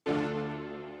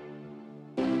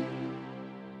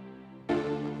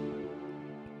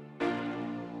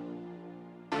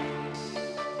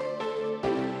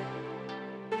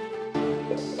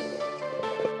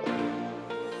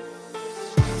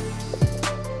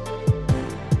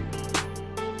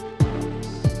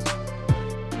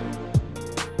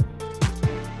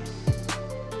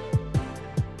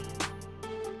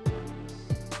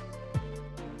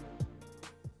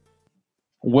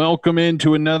Welcome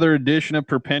into another edition of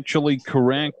Perpetually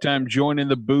Correct. I'm joined in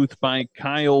the booth by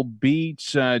Kyle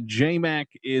Beats. J-Mac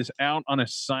is out on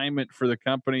assignment for the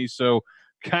company. So,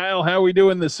 Kyle, how are we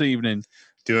doing this evening?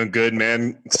 Doing good,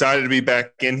 man. Excited to be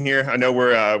back in here. I know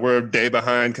we're a day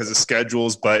behind because of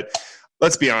schedules, but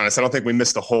let's be honest. I don't think we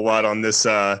missed a whole lot on this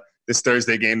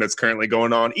Thursday game that's currently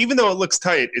going on. Even though it looks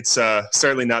tight, it's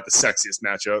certainly not the sexiest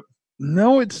matchup.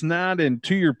 No, it's not. And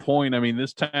to your point, I mean,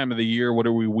 this time of the year, what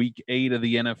are we, week 8 of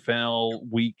the NFL,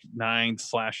 week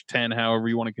 9/10, however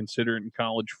you want to consider it in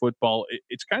college football.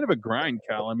 It's kind of a grind,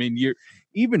 Kyle. I mean,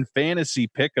 even fantasy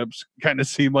pickups kind of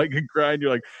seem like a grind.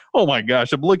 You're like, oh my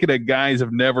gosh, I'm looking at guys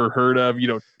I've never heard of,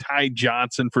 Ty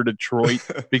Johnson for Detroit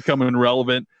becoming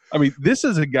relevant. I mean, this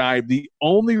is a guy, the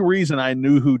only reason I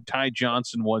knew who Ty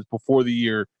Johnson was before the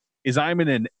year is I'm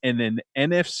in an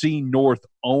NFC North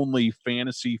only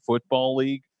fantasy football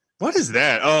league. What is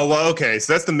that? Oh, well, okay.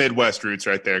 So that's the Midwest roots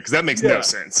right there, because that makes no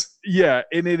sense. Yeah,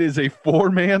 and it is a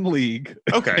 4-man league.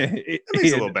 Okay. That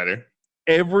makes it a little better.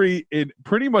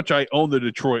 Pretty much I own the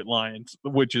Detroit Lions,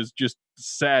 which is just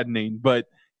saddening. But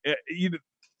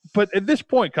but at this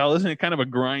point, Kyle, isn't it kind of a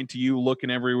grind to you looking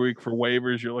every week for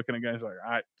waivers? You're looking at guys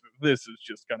like, this is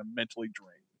just kind of mentally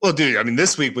draining. Well, dude, I mean,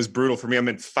 this week was brutal for me. I'm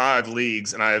in 5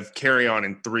 leagues, and I have Carry-On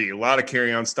in 3. A lot of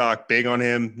Carry-On stock, big on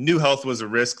him. New Health was a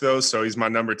risk, though, so he's my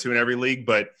number 2 in every league.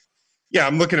 But, yeah,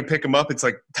 I'm looking to pick him up. It's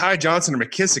like Ty Johnson or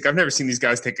McKissick. I've never seen these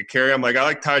guys take a carry. I'm like, I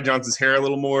like Ty Johnson's hair a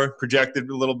little more, projected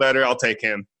a little better. I'll take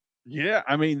him. Yeah,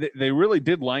 I mean, they really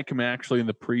did like him, actually, in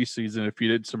the preseason, if you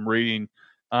did some reading.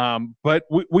 But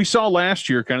we saw last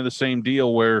year kind of the same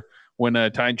deal where when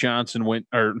Ty Johnson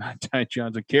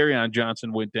Carry-On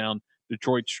Johnson went down,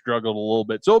 Detroit struggled a little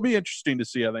bit. So it'll be interesting to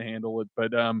see how they handle it.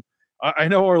 But I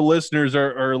know our listeners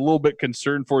are a little bit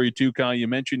concerned for you too, Kyle. You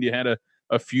mentioned you had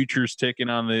a futures ticket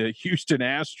on the Houston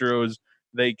Astros.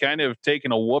 They kind of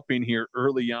taken a whooping here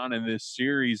early on in this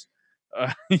series.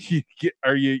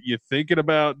 Are you thinking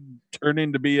about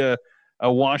turning to be a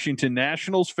Washington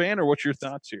Nationals fan, or what's your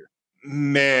thoughts here?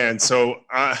 Man, so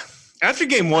after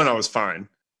game 1, I was fine.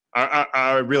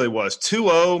 I really was.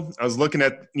 2-0, I was looking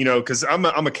at, because I'm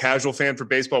a casual fan for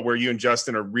baseball, where you and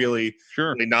Justin are really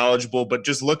knowledgeable. But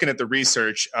just looking at the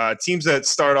research, teams that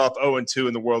start off 0-2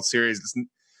 in the World Series,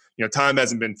 time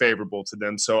hasn't been favorable to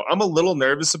them. So I'm a little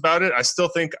nervous about it. I still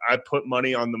think I put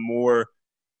money on the more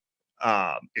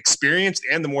experienced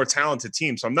and the more talented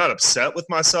team. So I'm not upset with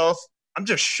myself. I'm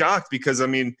just shocked because, I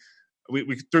mean,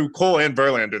 we threw Cole and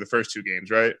Verlander the first 2 games,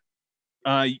 right?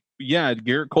 Yeah,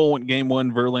 Garrett Cole went game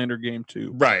 1, Verlander game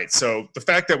 2. Right. So the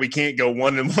fact that we can't go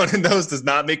 1-1 in those does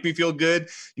not make me feel good.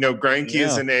 Greinke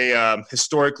is in a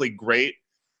historically great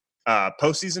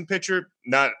postseason pitcher.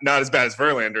 Not as bad as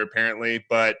Verlander, apparently,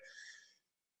 but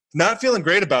not feeling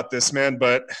great about this, man.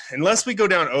 But unless we go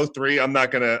down 0-3, I'm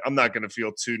not gonna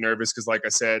feel too nervous because, like I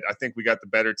said, I think we got the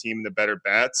better team and the better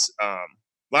bats.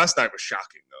 Last night was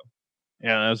shocking, though.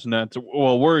 Yeah, that's nuts.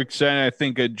 Well, we're excited. I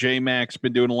think J-Mac's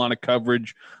been doing a lot of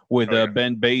coverage with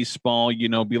Ben Baseball.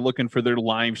 Be looking for their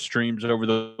live streams over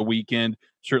the weekend.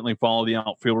 Certainly follow the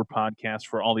Outfielder podcast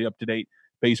for all the up-to-date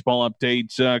baseball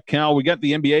updates. Cal, we got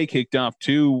the NBA kicked off,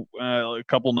 too, a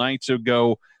couple nights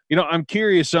ago. I'm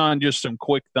curious on just some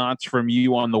quick thoughts from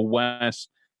you on the West.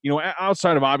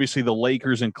 Outside of obviously the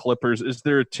Lakers and Clippers, is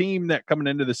there a team that coming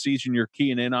into the season you're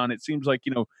keying in on? It seems like,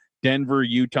 Denver,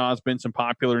 Utah's been some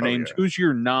popular names. Yeah. Who's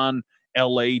your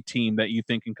non-LA team that you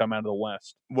think can come out of the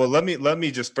West? Well, let me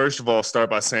just first of all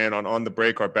start by saying on the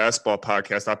break, our basketball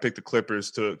podcast, I picked the Clippers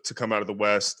to come out of the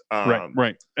West.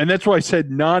 Right, and that's why I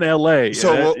said non-LA.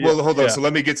 So hold on. So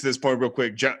let me get to this point real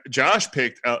quick. Josh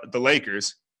picked the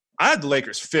Lakers. I had the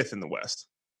Lakers 5th in the West.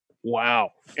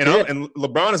 Wow, and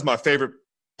LeBron is my favorite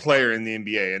player in the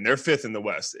NBA, and they're 5th in the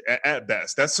West at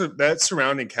best. That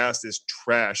surrounding cast is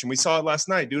trash, and we saw it last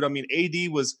night, dude. I mean,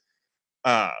 AD was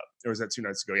or was that 2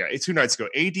 nights ago? Yeah, 2 nights ago.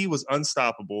 AD was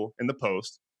unstoppable in the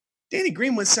post. Danny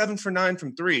Green went 7 for 9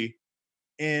 from 3,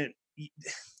 and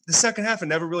the second half, it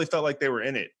never really felt like they were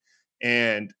in it.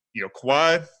 And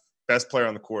Kawhi, best player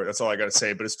on the court. That's all I got to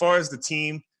say. But as far as the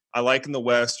team, I like in the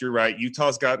West. You're right.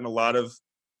 Utah's gotten a lot of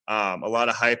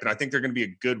hype, and I think they're going to be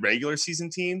a good regular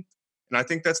season team. And I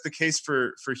think that's the case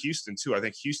for Houston, too. I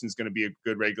think Houston's going to be a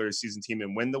good regular season team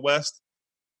and win the West.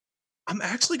 I'm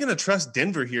actually going to trust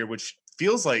Denver here, which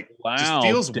feels like just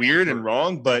feels weird and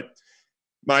wrong. But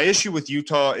my issue with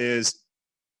Utah is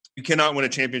you cannot win a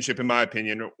championship, in my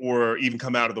opinion, or even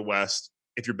come out of the West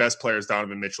if your best player is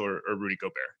Donovan Mitchell or Rudy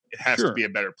Gobert. It has to be a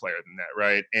better player than that,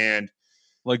 right? And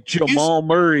like Jamal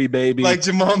Murray, baby. Like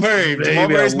Jamal Murray. Baby, Jamal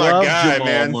Murray's my guy, Jamal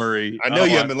man. Murray. I know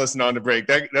you haven't been listening on the break.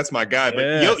 That's my guy.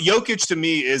 But Jokic, to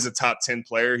me, is a top 10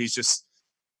 player. He's just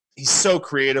he's so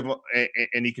creative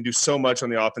and he can do so much on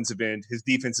the offensive end. His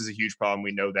defense is a huge problem.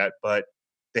 We know that, but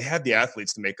they have the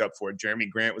athletes to make up for it. Jeremy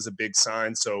Grant was a big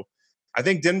sign. So I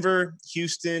think Denver,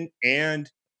 Houston, and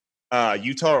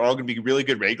Utah are all going to be really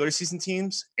good regular season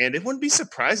teams. And it wouldn't be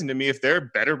surprising to me if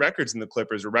they're better records than the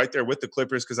Clippers or right there with the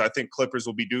Clippers, because I think Clippers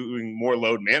will be doing more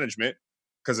load management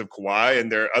because of Kawhi,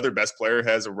 and their other best player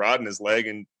has a rod in his leg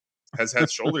and has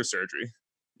had shoulder surgery.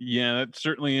 Yeah, that's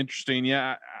certainly interesting.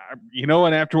 Yeah, you know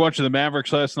what? After watching the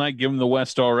Mavericks last night, give them the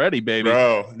West already, baby.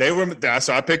 Bro,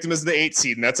 so I picked him as the 8th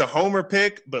seed, and that's a homer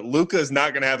pick, but Luka is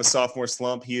not going to have a sophomore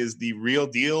slump. He is the real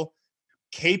deal.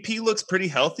 KP looks pretty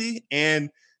healthy,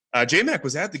 and J-Mac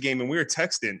was at the game, and we were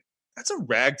texting. That's a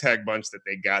ragtag bunch that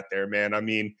they got there, man. I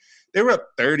mean, they were up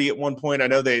 30 at one point. I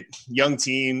know they young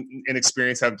team,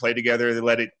 inexperienced, haven't played together. They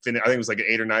let it finish. I think it was like an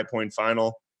 8 or 9 point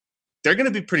final. They're going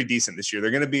to be pretty decent this year. They're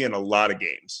going to be in a lot of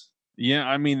games. Yeah,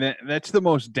 I mean, that's the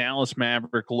most Dallas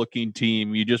Maverick looking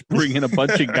team. You just bring in a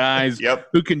bunch of guys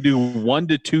who can do 1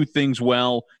 to 2 things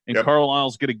well, and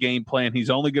Carlisle's got a game plan. He's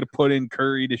only going to put in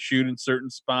Curry to shoot in certain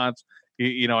spots.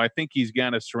 You know, I think he's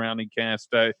got a surrounding cast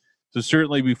to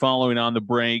certainly be following on the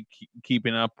break,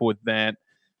 keeping up with that.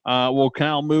 Well,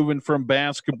 Kyle, moving from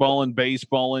basketball and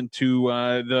baseball into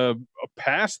the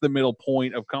past the middle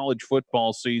point of college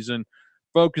football season,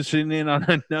 focusing in on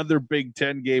another Big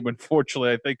Ten game.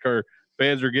 Unfortunately, I think our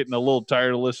fans are getting a little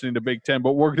tired of listening to Big Ten,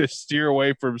 but we're going to steer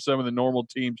away from some of the normal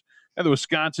teams. And the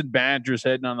Wisconsin Badgers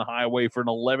heading on the highway for an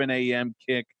 11 a.m.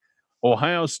 kick.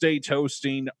 Ohio State's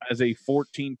hosting as a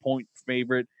 14-point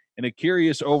favorite, and a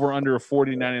curious over-under of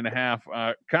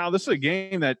 49.5. Kyle, this is a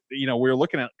game that, you know, we were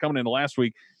looking at coming into last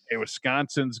week. Hey,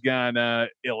 Wisconsin's got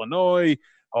Illinois.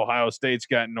 Ohio State's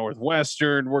got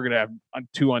Northwestern. We're going to have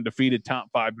 2 undefeated top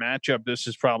 5 matchup. This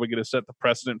is probably going to set the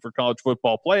precedent for college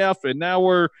football playoff, and now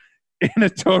we're in a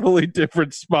totally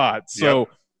different spot. So,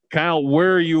 Kyle,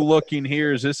 where are you looking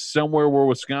here? Is this somewhere where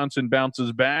Wisconsin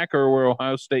bounces back or where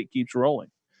Ohio State keeps rolling?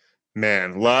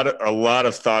 Man, a lot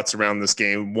of thoughts around this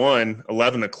game.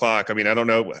 11 o'clock. I mean, I don't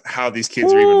know how these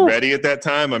kids are even ready at that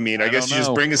time. I mean, I guess you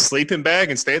just bring a sleeping bag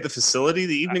and stay at the facility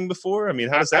the evening before. I mean,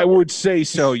 how does that work? Would say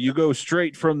so. You go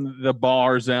straight from the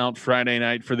bars out Friday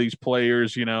night for these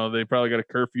players. You know, they probably got a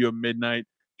curfew at midnight.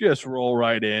 Just roll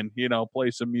right in, you know, play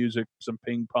some music, some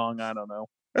ping pong. I don't know.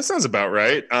 That sounds about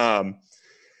right.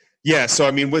 Yeah, so,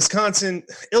 I mean,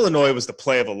 Illinois was the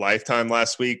play of a lifetime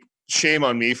last week. Shame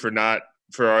on me for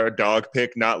our dog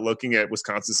pick, not looking at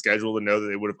Wisconsin's schedule to know that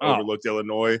they would have overlooked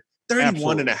Illinois.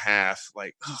 31.5.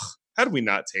 Like, how did we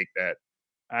not take that?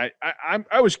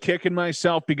 I was kicking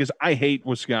myself because I hate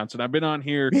Wisconsin. I've been on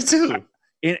here. Me too.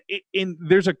 And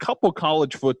there's a couple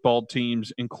college football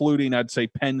teams, including, I'd say,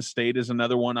 Penn State is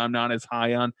another one I'm not as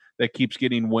high on, that keeps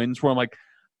getting wins where I'm like,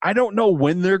 I don't know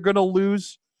when they're going to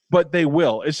lose, but they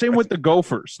will. It's same with the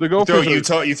Gophers. The Gophers you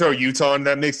throw Utah in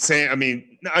that mix. I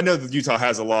mean, I know that Utah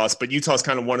has a loss, but Utah's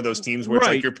kind of one of those teams where it's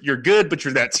like you're good, but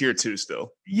you're that tier 2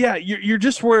 still. Yeah, you're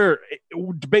just where,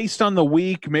 based on the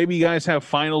week, maybe you guys have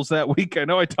finals that week. I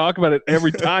know I talk about it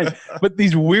every time, but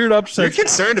these weird upsets. You're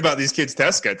concerned about these kids'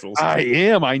 test schedules. I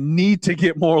am. I need to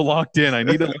get more locked in. I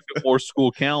need to look at more school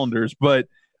calendars. But,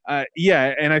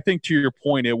 yeah, and I think to your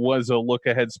point, it was a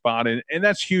look-ahead spot, and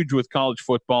that's huge with college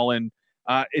football. And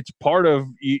it's part of,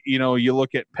 you know, you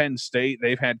look at Penn State,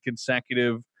 they've had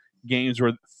consecutive games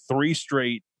where 3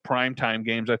 straight primetime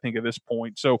games, I think, at this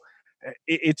point. So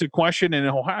it's a question, and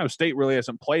Ohio State really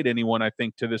hasn't played anyone, I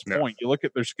think, to this point. You look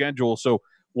at their schedule. So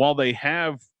while they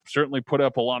have certainly put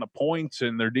up a lot of points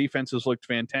and their defenses looked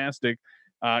fantastic,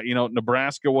 you know,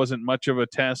 Nebraska wasn't much of a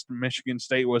test. Michigan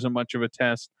State wasn't much of a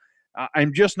test.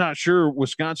 I'm just not sure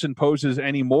Wisconsin poses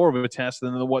any more of a test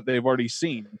than what they've already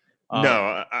seen.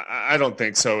 No, I don't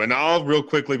think so. And I'll real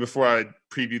quickly, before I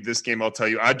preview this game, I'll tell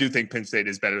you, I do think Penn State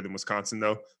is better than Wisconsin,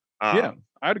 though. Yeah,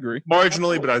 I'd agree.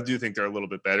 Marginally, but I do think they're a little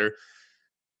bit better.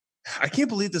 I can't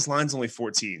believe this line's only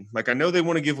 14. Like, I know they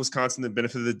want to give Wisconsin the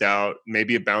benefit of the doubt,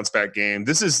 maybe a bounce-back game.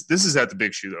 This is at the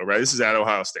Big Shoe, though, right? This is at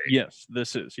Ohio State. Yes,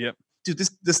 this is, yep. Dude,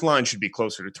 this line should be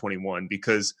closer to 21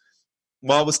 because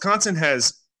while Wisconsin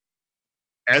has,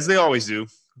 as they always do,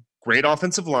 great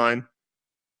offensive line,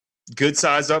 good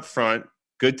size up front,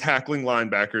 good tackling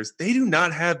linebackers, they do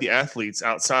not have the athletes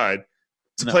outside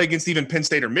to play against even Penn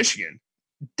State or Michigan.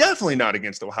 Definitely not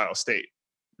against Ohio State.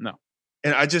 No.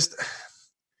 And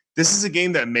this is a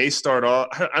game that may start off,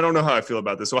 I don't know how I feel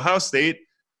about this. Ohio State,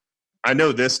 I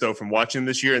know this, though, from watching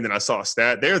this year, and then I saw a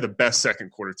stat. They're the best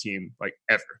second quarter team, like,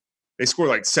 ever. They score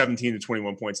like 17 to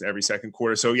 21 points in every second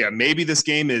quarter. So, yeah, maybe this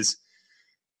game is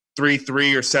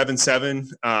 3-3 or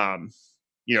 7-7,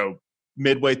 you know,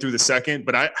 midway through the second.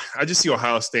 But I just see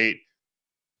Ohio State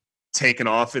taking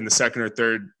off in the second or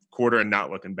third quarter and not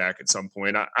looking back at some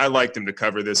point. I like them to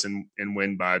cover this and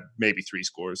win by maybe 3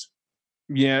 scores.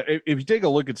 Yeah, if you take a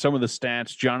look at some of the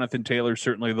stats, Jonathan Taylor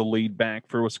certainly the lead back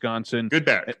for Wisconsin. Good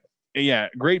back. Yeah,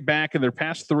 great back. In their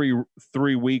past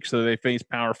three weeks that they faced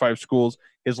Power 5 schools,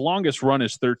 his longest run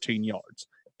is 13 yards.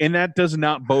 And that does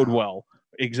not bode well.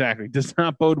 Exactly. Does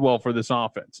not bode well for this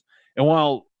offense. And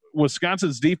while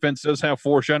Wisconsin's defense does have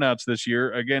 4 shutouts this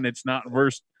year, again, it's not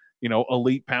versus,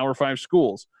 elite Power 5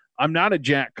 schools. I'm not a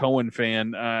Jack Cohen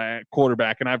fan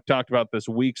quarterback, and I've talked about this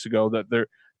weeks ago that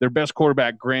their best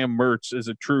quarterback, Graham Mertz, is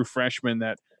a true freshman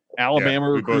that Alabama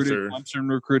recruited, Clemson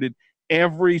recruited.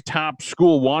 Every top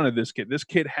school wanted this kid. This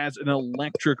kid has an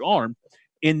electric arm.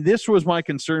 And this was my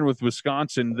concern with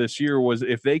Wisconsin this year was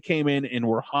if they came in and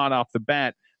were hot off the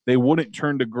bat, they wouldn't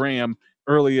turn to Graham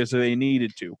early as they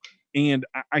needed to. And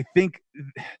I think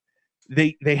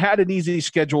they had an easy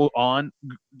schedule on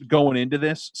going into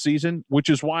this season, which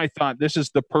is why I thought this is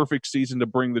the perfect season to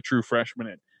bring the true freshman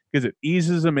in because it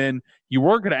eases them in. You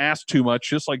weren't going to ask too much,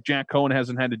 just like Jack Cohen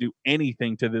hasn't had to do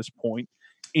anything to this point.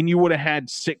 And you would have had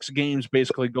 6 games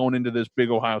basically going into this big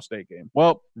Ohio State game.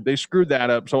 Well, they screwed that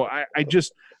up. So I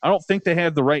don't think they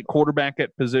have the right quarterback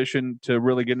at position to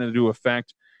really get into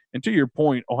effect. And to your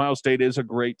point, Ohio State is a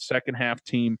great second half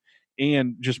team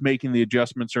and just making the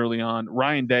adjustments early on.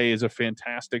 Ryan Day is a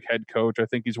fantastic head coach. I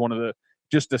think he's one of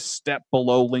just a step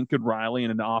below Lincoln Riley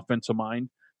in an offensive mind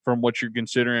from what you're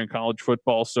considering in college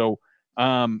football. So,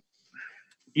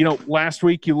 last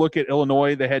week you look at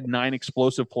Illinois, they had 9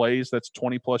 explosive plays. That's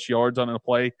 20-plus yards on a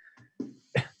play.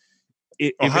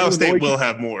 Ohio State will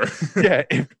have more. Yeah,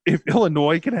 if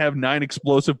Illinois can have 9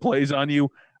 explosive plays on you,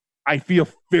 I feel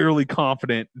fairly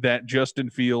confident that Justin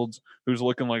Fields, who's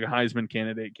looking like a Heisman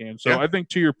candidate, can. So I think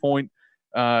to your point,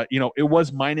 it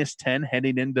was -10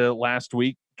 heading into last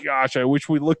week. Gosh, I wish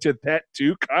we looked at that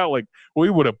too, Kyle. Like we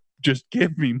would have just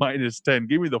give me -10.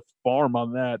 Give me the farm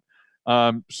on that.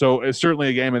 So it's certainly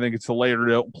a game. I think it's the later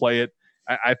they don't play it.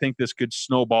 I think this could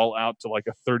snowball out to like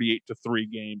a 38-3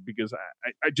 game because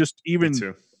I just even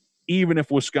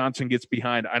if Wisconsin gets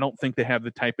behind, I don't think they have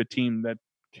the type of team that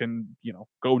can,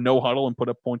 go no huddle and put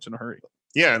up points in a hurry.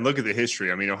 Yeah. And look at the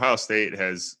history. I mean, Ohio State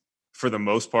has, for the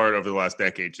most part over the last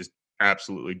decade, just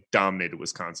absolutely dominated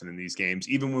Wisconsin in these games,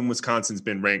 even when Wisconsin's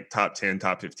been ranked top 10,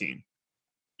 top 15.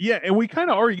 Yeah. And we kind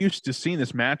of are used to seeing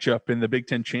this matchup in the Big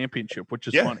Ten championship, which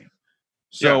is funny.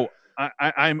 So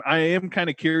I am kind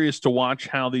of curious to watch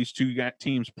how these two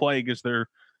teams play because they're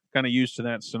kind of used to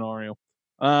that scenario.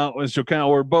 So kind of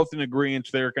we're both in agreement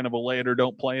there, kind of a lay it or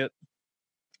don't play it.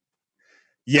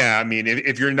 Yeah, I mean,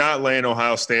 if you're not laying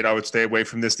Ohio State, I would stay away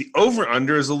from this. The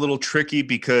over-under is a little tricky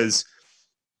because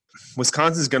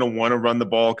Wisconsin's going to want to run the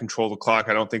ball, control the clock.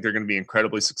 I don't think they're going to be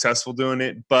incredibly successful doing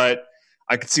it, but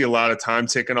I could see a lot of time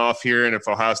ticking off here, and if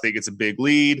Ohio State gets a big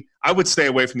lead, I would stay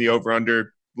away from the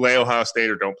over-under, lay Ohio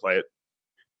State or don't play it.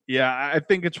 Yeah, I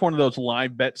think it's one of those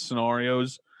live bet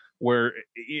scenarios where,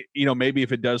 maybe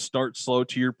if it does start slow,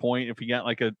 to your point, if you got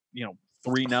like a,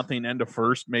 3-0 end of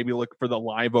first, maybe look for the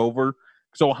live over.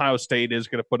 So Ohio State is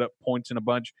going to put up points in a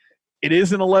bunch. It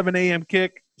is an 11 a.m.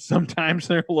 kick. Sometimes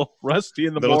they're a little rusty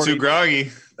in the morning. A little too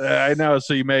groggy. I know,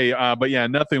 so you may. But, yeah,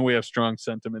 nothing we have strong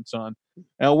sentiments on.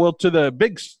 To the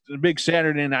big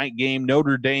Saturday night game,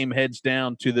 Notre Dame heads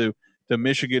down to the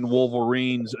Michigan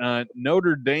Wolverines.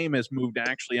 Notre Dame has moved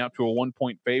actually out to a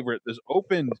 1-point favorite. This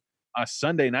opened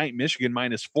Sunday night, Michigan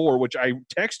 -4, which I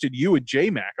texted you at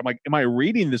JMac. I'm like, am I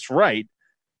reading this right?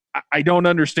 I don't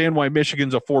understand why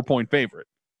Michigan's a 4-point favorite.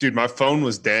 Dude, my phone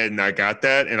was dead, and I got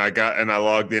that, and I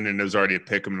logged in, and it was already a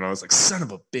pick'em, and I was like, son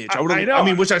of a bitch. I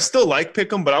mean, which I still like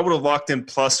pick'em, but I would have locked in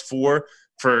 +4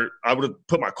 I would have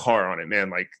put my car on it, man.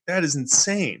 Like, that is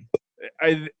insane.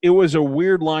 It was a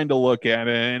weird line to look at,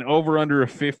 and over under a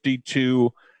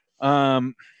 52.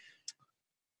 I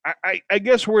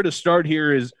guess where to start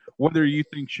here is whether you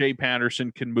think Shea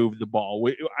Patterson can move the ball.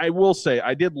 I will say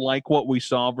I did like what we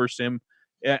saw versus him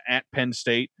at Penn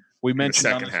State. We mentioned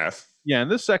in the second half. Yeah, in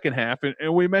the second half.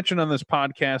 And we mentioned on this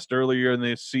podcast earlier in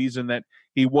this season that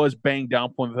he was banged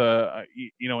up with an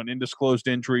undisclosed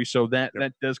injury. So that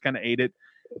does kind of aid it.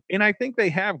 And I think they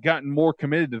have gotten more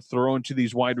committed to throwing to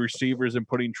these wide receivers and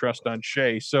putting trust on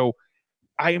Shea. So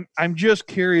I'm just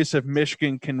curious if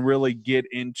Michigan can really get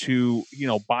into,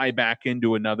 buy back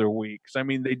into another week. I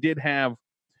mean, they did have,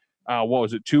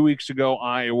 2 weeks ago,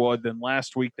 Iowa. Then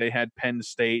last week they had Penn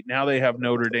State. Now they have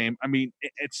Notre Dame. I mean,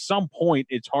 at some point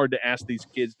it's hard to ask these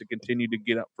kids to continue to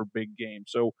get up for big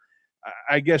games. So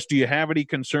I guess, do you have any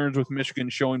concerns with Michigan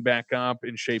showing back up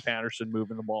and Shea Patterson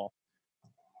moving the ball?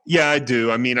 Yeah, I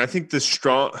do. I mean, I think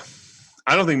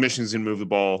I don't think Michigan's going to move the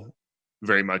ball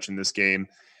very much in this game.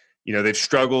 You know, they've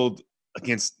struggled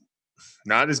against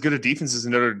not as good a defense as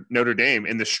Notre Dame.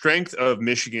 And the strength of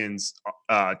Michigan's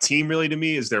team really to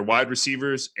me is their wide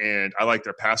receivers, and I like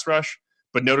their pass rush.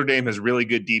 But Notre Dame has really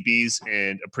good DBs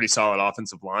and a pretty solid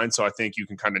offensive line, so I think you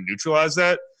can kind of neutralize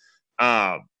that.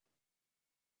 I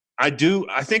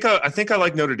think I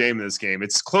like Notre Dame in this game.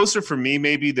 It's closer for me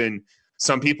maybe than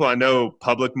some people. I know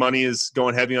public money is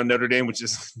going heavy on Notre Dame, which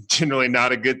is generally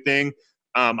not a good thing.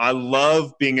 I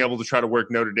love being able to try to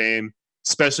work Notre Dame,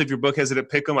 especially if your book has it at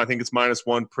Pick'em. I think it's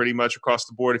 -1 pretty much across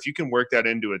the board. If you can work that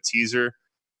into a teaser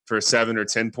for 7 or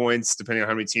 10 points, depending on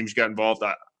how many teams you got involved,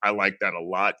 I like that a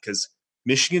lot because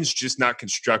Michigan's just not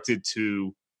constructed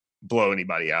to blow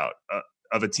anybody out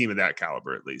of a team of that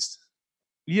caliber, at least.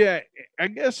 Yeah, I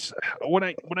guess when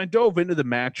I dove into the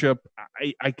matchup,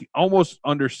 I almost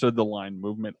understood the line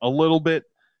movement a little bit,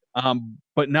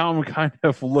 but now I'm kind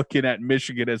of looking at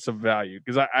Michigan as some value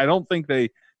because I don't think they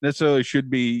necessarily should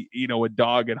be a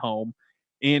dog at home.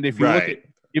 And if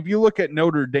you look at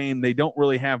Notre Dame, they don't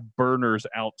really have burners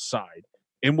outside.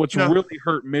 And what's really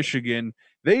hurt Michigan,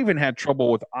 they even had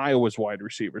trouble with Iowa's wide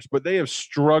receivers, but they have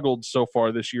struggled so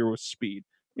far this year with speed.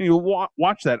 You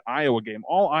watch that Iowa game.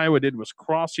 All Iowa did was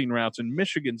crossing routes, and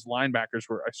Michigan's linebackers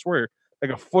were, I swear, like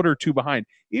a foot or two behind.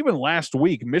 Even last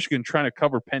week, Michigan trying to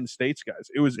cover Penn State's guys.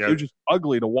 It was just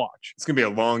ugly to watch. It's going to be a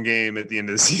long game at the end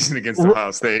of the season against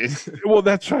Ohio State. Well,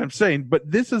 that's what I'm saying. But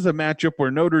this is a matchup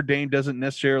where Notre Dame doesn't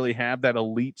necessarily have that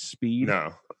elite speed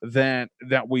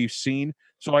that we've seen.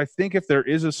 So I think if there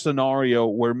is a scenario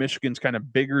where Michigan's kind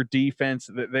of bigger defense,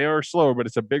 they are slower, but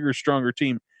it's a bigger, stronger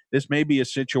team, this may be a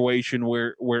situation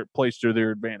where it plays to their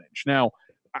advantage. Now,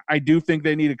 I do think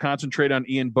they need to concentrate on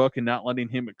Ian Book and not letting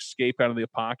him escape out of the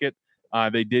pocket.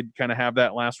 They did kind of have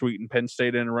that last week in Penn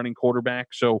State and a running quarterback.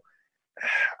 So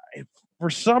for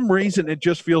some reason, it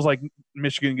just feels like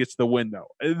Michigan gets the win, though.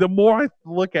 The more I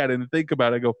look at it and think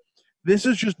about it, I go, this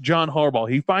is just John Harbaugh.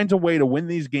 He finds a way to win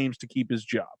these games to keep his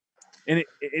job. And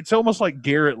it's almost like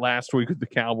Garrett last week with the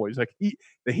Cowboys. Like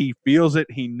he feels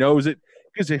it. He knows it.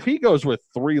 Because if he goes with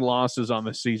 3 losses on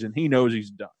the season, he knows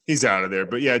he's done. He's out of there.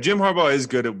 But, yeah, Jim Harbaugh is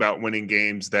good about winning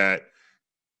games that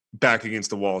back against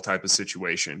the wall type of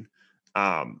situation.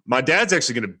 My dad's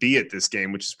actually going to be at this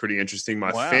game, which is pretty interesting.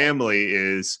 My family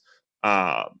is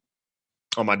on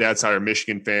my dad's side are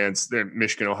Michigan fans. They're in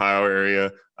Michigan, Ohio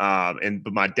area.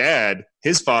 But my dad,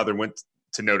 his father went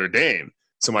to Notre Dame.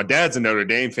 So my dad's a Notre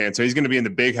Dame fan. So he's going to be in the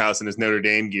big house in his Notre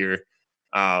Dame gear.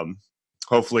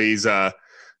 Hopefully he's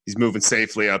moving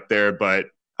safely up there, but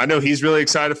I know he's really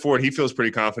excited for it. He feels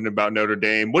pretty confident about Notre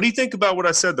Dame. What do you think about what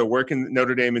I said, though, working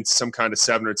Notre Dame into some kind of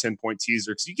 7 or 10 point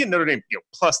teaser? Because you get Notre Dame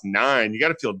 +9, you got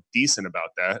to feel decent about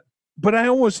that. But I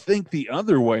almost think the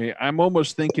other way. I'm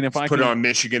almost thinking if I put it on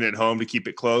Michigan at home to keep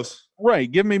it close.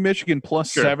 Right. Give me Michigan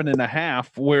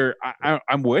 +7.5, where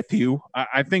I'm with you.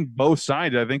 I think both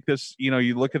sides. I think this,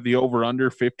 you look at the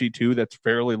over-under 52, that's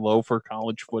fairly low for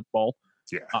college football.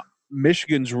 Yeah.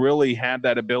 Michigan's really had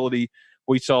that ability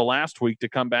we saw last week to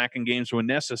come back in games when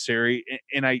necessary.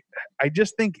 And I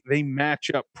just think they match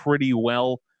up pretty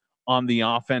well on the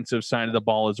offensive side of the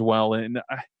ball as well. And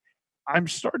I'm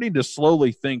starting to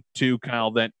slowly think too,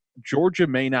 Kyle, that Georgia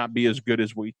may not be as good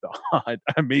as we thought.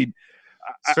 I mean,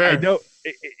 I know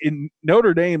in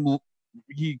Notre Dame,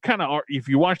 you kind of, if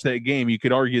you watch that game, you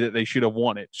could argue that they should have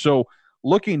won it. So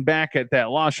looking back at that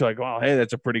loss, you're like, well, hey,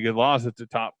 that's a pretty good loss. It's a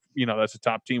top, that's a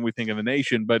top team we think in the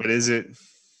nation. But is it?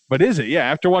 But is it? Yeah.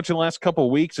 After watching the last couple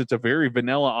of weeks, it's a very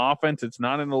vanilla offense. It's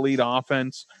not an elite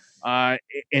offense. And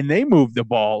they moved the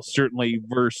ball certainly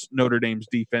versus Notre Dame's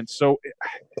defense. So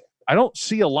I don't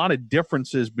see a lot of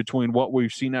differences between what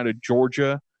we've seen out of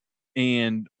Georgia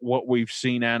and what we've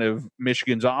seen out of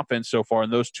Michigan's offense so far,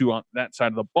 and those two on that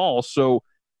side of the ball. So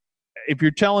if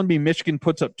you're telling me Michigan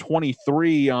puts up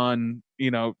 23 on,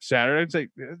 Saturday, I'd say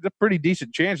it's a pretty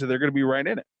decent chance that they're going to be right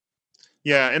in it.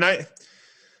 Yeah, and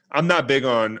I'm not big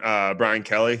on Brian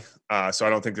Kelly, so I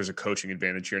don't think there's a coaching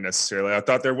advantage here necessarily. I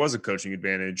thought there was a coaching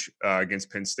advantage against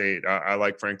Penn State. I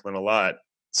like Franklin a lot.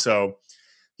 So,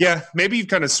 yeah, maybe you've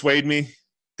kind of swayed me.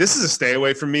 This is a stay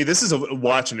away from me. This is a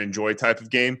watch and enjoy type of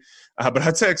game. But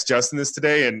I text Justin this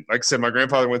today, and like I said, my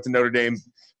grandfather went to Notre Dame.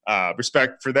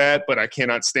 Respect for that, but I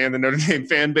cannot stand the Notre Dame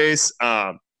fan base.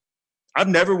 I've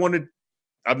never wanted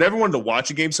to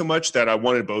watch a game so much that I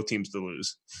wanted both teams to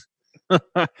lose.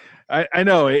 I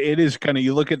know it is kind of,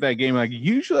 you look at that game like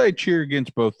usually I cheer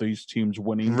against both these teams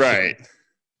winning. Right.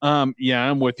 So, yeah,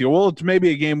 I'm with you. Well, it's maybe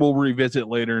a game we'll revisit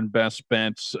later in Best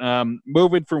Bets.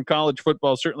 Moving from college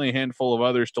football, certainly a handful of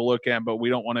others to look at, but we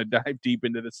don't want to dive deep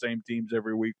into the same teams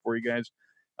every week for you guys.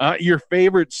 Your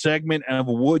favorite segment of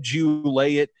Would You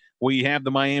Lay It? we have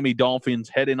the Miami Dolphins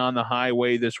heading on the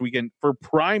highway this weekend for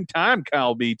prime time,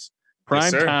 Kyle Beats.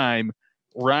 Prime time.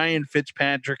 Ryan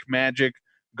Fitzpatrick Magic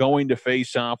going to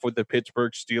face off with the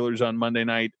Pittsburgh Steelers on Monday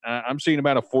night. I'm seeing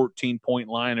about a 14-point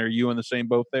line. Are you in the same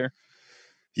boat there?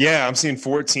 Yeah, I'm seeing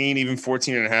 14, even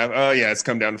 14 and a half. Oh, yeah, it's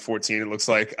come down to 14, it looks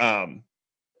like.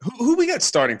 Who we got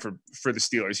starting for the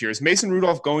Steelers here? Is Mason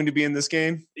Rudolph going to be in this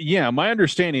game? Yeah, my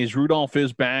understanding is Rudolph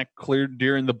is back, cleared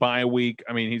during the bye week.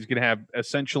 I mean, he's going to have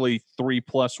essentially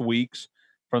 3+ weeks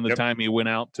from the time he went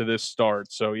out to this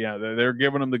start. So, yeah, they're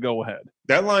giving him the go-ahead.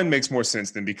 That line makes more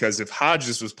sense then, because if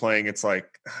Hodges was playing, it's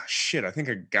like, shit, I think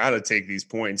I got to take these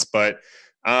points. But,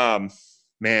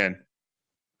 man,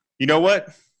 you know what?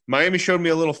 Miami showed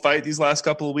me a little fight these last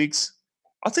couple of weeks.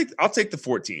 I'll take the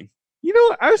 14. You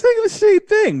know, I was thinking the same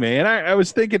thing, man. I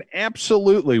was thinking,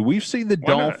 absolutely. We've seen the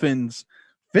Dolphins.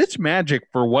 Fitzmagic,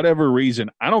 for whatever reason,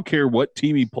 I don't care what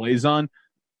team he plays on,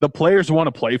 the players want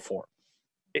to play for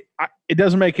him. It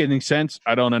doesn't make any sense.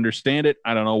 I don't understand it.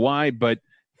 I don't know why, but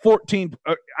 14,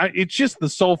 it's just the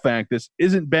sole fact. This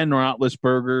isn't Ben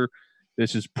Roethlisberger.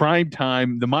 This is prime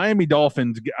time. The Miami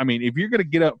Dolphins, I mean, if you're going to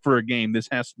get up for a game, this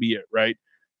has to be it, right?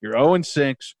 You're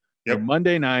 0-6. You're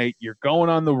Monday night. You're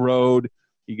going on the road.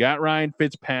 You got Ryan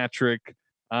Fitzpatrick.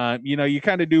 You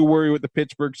kind of do worry with the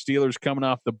Pittsburgh Steelers coming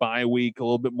off the bye week, a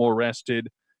little bit more rested.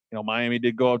 Miami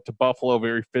did go up to Buffalo,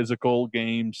 very physical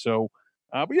game. So,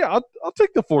 but yeah, I'll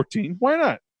take the 14. Why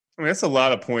not? I mean, that's a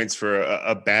lot of points for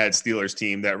a bad Steelers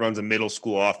team that runs a middle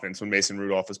school offense when Mason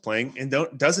Rudolph is playing and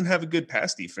doesn't have a good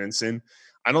pass defense. And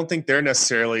I don't think they're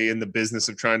necessarily in the business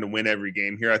of trying to win every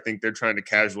game here. I think they're trying to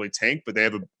casually tank, but they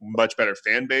have a much better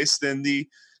fan base than the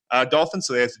Dolphins,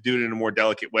 so they have to do it in a more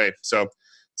delicate way. So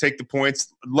take the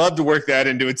points. Love to work that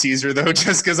into a teaser, though,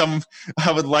 just because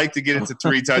I would like to get into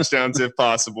 3 touchdowns if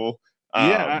possible.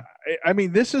 I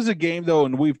mean, this is a game, though,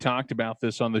 and we've talked about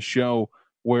this on the show,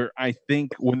 where I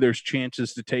think when there's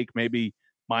chances to take maybe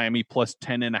Miami plus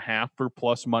 10.5 for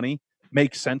plus money,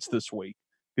 makes sense this week.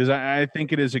 Because I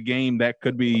think it is a game that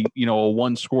could be, a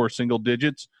one-score single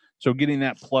digits. So getting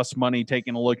that plus money,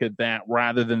 taking a look at that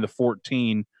rather than the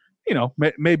 14,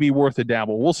 may be worth a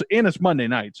dabble. We'll see. And it's Monday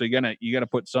night, so you gotta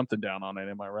put something down on it.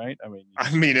 Am I right? I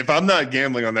mean, if I'm not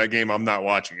gambling on that game, I'm not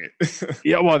watching it.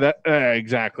 Yeah, well, that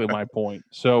exactly my point.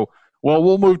 So,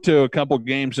 we'll move to a couple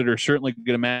games that are certainly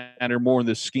going to matter more in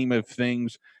the scheme of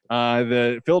things.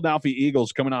 The Philadelphia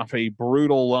Eagles, coming off a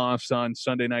brutal loss on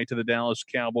Sunday night to the Dallas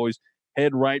Cowboys,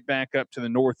 head right back up to the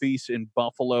Northeast in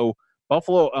Buffalo.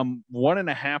 Buffalo,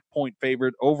 1.5 point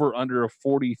favorite, over under a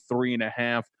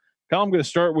 43.5. Kyle, I'm going to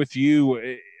start with you.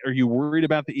 Are you worried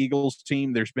about the Eagles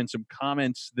team? There's been some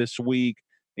comments this week.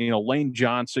 Lane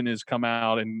Johnson has come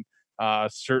out and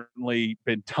certainly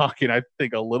been talking, I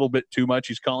think, a little bit too much.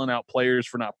 He's calling out players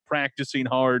for not practicing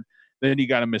hard. Then you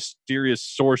got a mysterious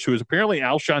source who is apparently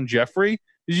Alshon Jeffrey.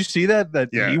 Did you see that?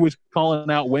 He was calling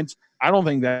out Wentz. I don't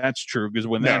think that's true, because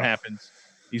when that happens,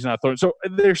 he's not throwing. So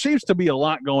there seems to be a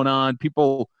lot going on.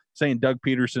 People saying Doug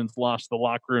Peterson's lost the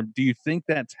locker room. Do you think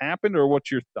that's happened, or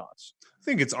what's your thoughts? I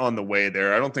think it's on the way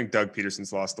there. I don't think Doug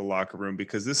Peterson's lost the locker room,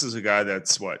 because this is a guy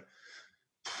that's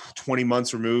 20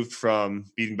 months removed from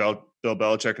beating Bill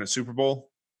Belichick in a Super Bowl.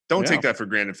 Don't take that for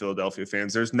granted, Philadelphia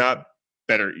fans. There's not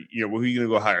better. Who are you going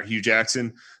to go hire? Hugh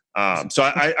Jackson? So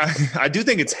I do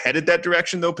think it's headed that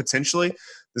direction, though, potentially.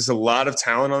 There's a lot of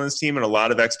talent on this team and a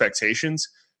lot of expectations.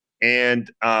 And,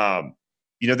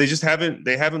 they just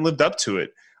haven't lived up to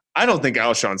it. I don't think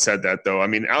Alshon said that, though. I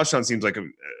mean, Alshon seems like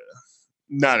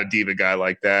not a diva guy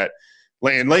like that.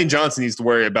 Lane Johnson needs to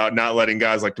worry about not letting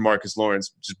guys like DeMarcus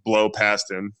Lawrence just blow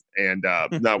past him and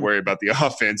not worry about the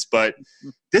offense. But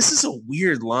this is a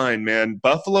weird line, man.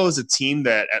 Buffalo is a team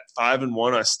that at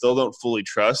 5-1, I still don't fully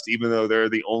trust, even though they're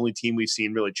the only team we've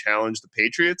seen really challenge the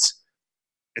Patriots.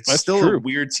 That's still true. A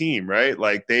weird team, right?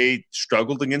 Like, they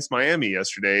struggled against Miami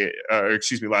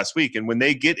last week. And when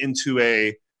they get into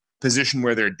a position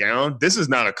where they're down, this is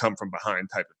not a come from behind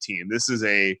type of team. This is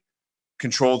a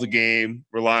control the game,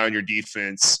 rely on your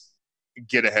defense,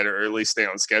 get ahead early, stay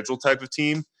on schedule type of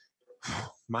team.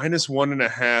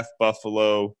 -1.5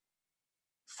 Buffalo,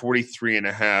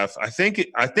 43.5. I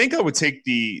think I would take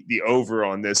the over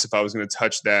on this if I was going to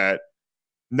touch that.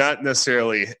 Not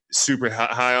necessarily super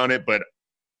high on it, but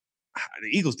the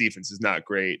Eagles defense is not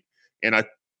great. And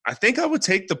I think I would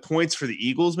take the points for the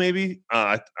Eagles maybe.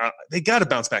 They got to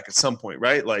bounce back at some point,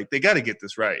 right? Like, they got to get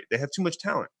this right. They have too much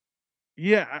talent.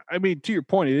 Yeah, I mean, to your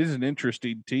point, it is an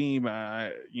interesting team.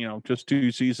 Just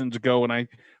 2 seasons ago, and I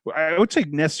would say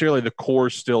necessarily the core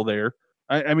is still there.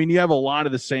 I mean, you have a lot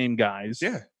of the same guys,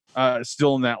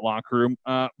 still in that locker room.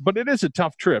 But it is a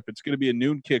tough trip. It's going to be a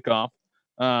noon kickoff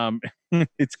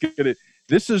It's good.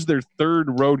 This is their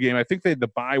third road game. I think they had the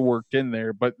bye worked in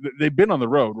there, but they've been on the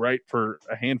road, right, for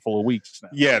a handful of weeks now.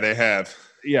 Yeah, they have.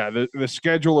 Yeah, the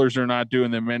schedulers are not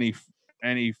doing them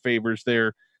any favors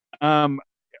there.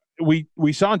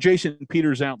 We saw Jason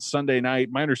Peters out Sunday night.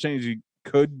 My understanding is he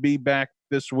could be back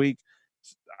this week.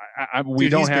 We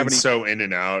Dude, don't he's have been any. so in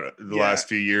and out the last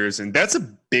few years, and that's a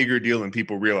bigger deal than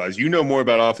people realize. You know more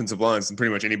about offensive lines than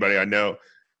pretty much anybody I know,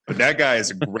 but that guy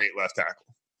is a great left tackle.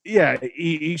 Yeah,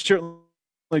 he's certainly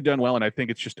done well, and I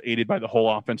think it's just aided by the whole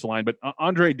offensive line. But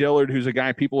Andre Dillard, who's a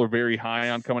guy people are very high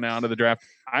on coming out of the draft,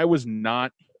 I was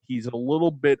not. He's a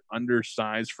little bit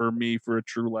undersized for me for a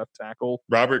true left tackle.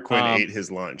 Robert Quinn ate his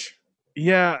lunch.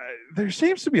 Yeah, there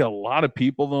seems to be a lot of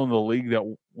people, though, in the league that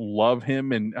love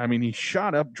him. And, I mean, he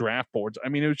shot up draft boards. I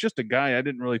mean, it was just a guy I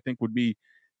didn't really think would be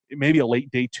maybe a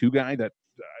late day 2 guy that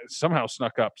somehow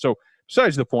snuck up. So,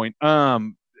 besides the point,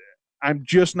 I'm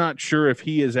just not sure if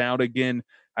he is out again.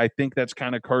 I think that's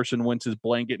kind of Carson Wentz's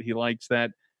blanket. He likes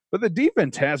that. But the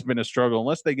defense has been a struggle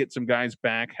unless they get some guys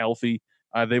back healthy.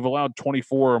 They've allowed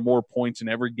 24 or more points in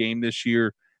every game this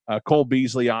year. Cole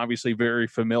Beasley, obviously very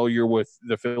familiar with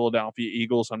the Philadelphia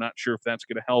Eagles. I'm not sure if that's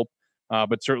going to help,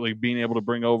 but certainly being able to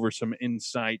bring over some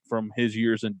insight from his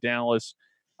years in Dallas.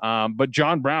 But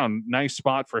John Brown, nice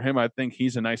spot for him. I think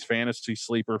he's a nice fantasy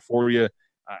sleeper for you.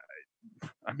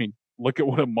 I mean, look at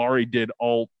what Amari did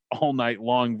all night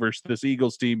long versus this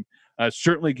Eagles team.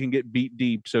 Certainly can get beat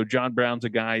deep. So John Brown's a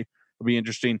guy will be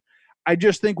interesting. I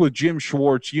just think with Jim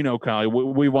Schwartz, you know, Kyle,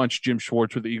 we watched Jim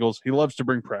Schwartz with the Eagles. He loves to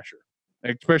bring pressure,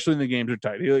 especially when the games are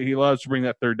tight. He loves to bring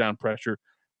that third down pressure.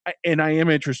 And I am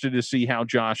interested to see how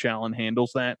Josh Allen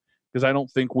handles that because I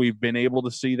don't think we've been able to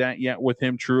see that yet with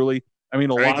him truly. I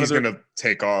mean, I think he's going to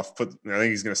take off. I think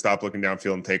he's going to stop looking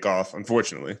downfield and take off,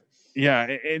 unfortunately.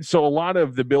 Yeah, and so a lot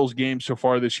of the Bills' games so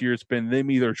far this year, it's been them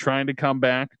either trying to come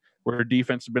back where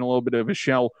defense has been a little bit of a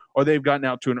shell, or they've gotten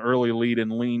out to an early lead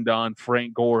and leaned on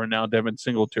Frank Gore, and now Devin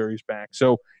Singletary's back.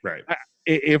 So right.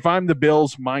 If I'm the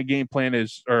Bills, my game plan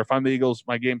is, or if I'm the Eagles,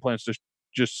 my game plan is to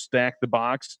just stack the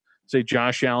box, say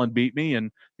Josh Allen beat me, and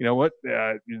you know what,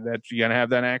 that you got to have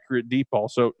that accurate deep ball.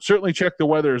 So certainly check the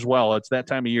weather as well. It's that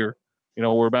time of year. You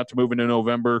know, we're about to move into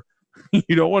November.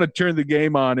 You don't want to turn the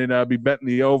game on and be betting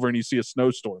the over and you see a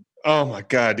snowstorm. Oh my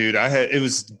God, dude. It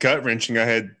was gut wrenching. I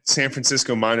had San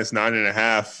Francisco minus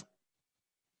 9.5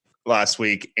 last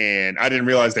week, and I didn't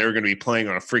realize they were going to be playing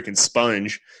on a freaking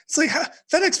sponge. It's like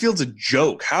FedEx Field's a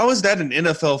joke. How is that an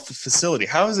NFL facility?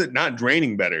 How is it not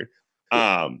draining better?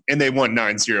 And they won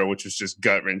 9-0, which was just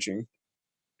gut wrenching.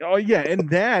 Oh yeah. And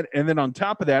then on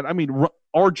top of that, I mean,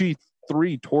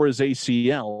 RG3 tore his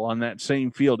ACL on that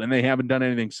same field, and they haven't done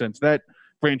anything since. That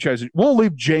franchise, we'll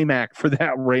leave J-Mac for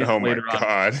that rant later on. Oh, my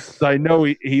God. I know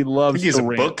he loves I think he has a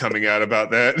book coming out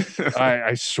about that.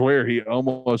 I swear he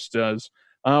almost does.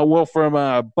 Well, from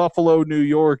Buffalo, New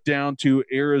York, down to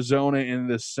Arizona and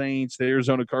the Saints, the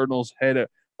Arizona Cardinals head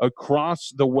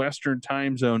across the Western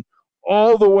time zone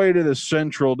all the way to the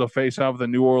Central to face off the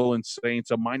New Orleans Saints,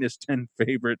 a -10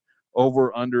 favorite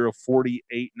over under a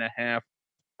 48.5.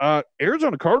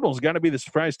 Arizona Cardinals got to be the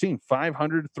surprise team,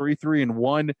 500,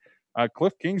 3-3-1.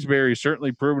 Cliff Kingsbury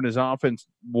certainly proven his offense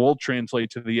will translate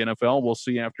to the NFL. We'll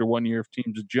see after 1 year if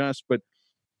teams adjust. But,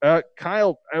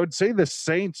 Kyle, I would say the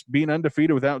Saints being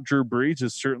undefeated without Drew Brees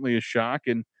is certainly a shock.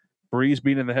 And Brees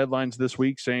being in the headlines this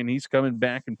week saying he's coming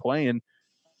back and playing.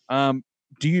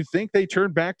 Do you think they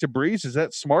turn back to Brees? Is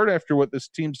that smart after what this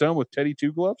team's done with Teddy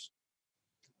Two Gloves?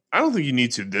 I don't think you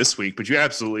need to this week, but you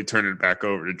absolutely turn it back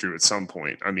over to Drew at some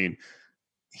point. I mean,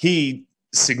 he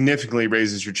significantly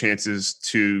raises your chances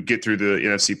to get through the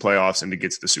NFC playoffs and to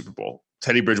get to the Super Bowl.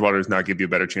 Teddy Bridgewater does not give you a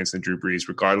better chance than Drew Brees,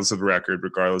 regardless of the record,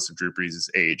 regardless of Drew Brees'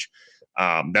 age.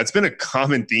 That's been a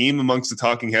common theme amongst the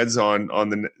talking heads on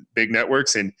the big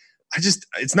networks. And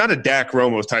it's not a Dak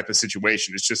Romo type of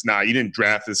situation. It's just not. You didn't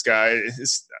draft this guy.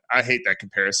 I hate that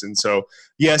comparison. So,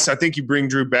 yes, I think you bring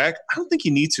Drew back. I don't think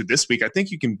you need to this week. I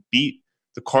think you can beat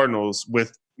the Cardinals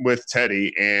with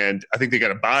Teddy, and I think they got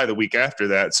to bye the week after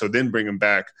that, so then bring him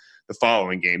back the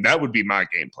following game. That would be my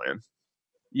game plan.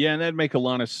 Yeah, and that'd make a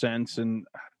lot of sense. And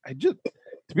I just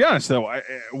 – to be honest, though,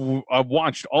 I've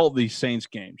watched all these Saints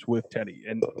games with Teddy,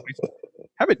 and I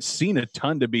haven't seen a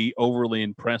ton to be overly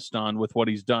impressed on with what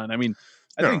he's done. I mean,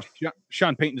 I think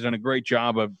Sean Payton's done a great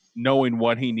job of knowing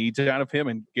what he needs out of him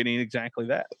and getting exactly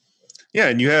that. Yeah,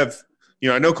 and you have –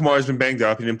 I know Kamara's been banged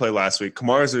up. He didn't play last week.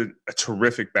 Kamara's a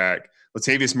terrific back.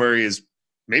 Latavius Murray is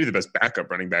maybe the best backup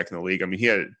running back in the league. I mean, he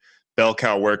had bell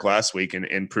cow work last week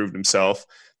and proved himself.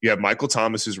 You have Michael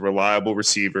Thomas, who's a reliable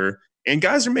receiver. And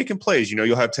guys are making plays.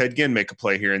 You'll have Ted Ginn make a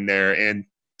play here and there. And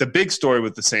the big story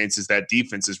with the Saints is that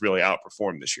defense has really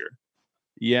outperformed this year.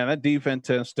 Yeah, that defense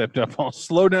has stepped up. I'll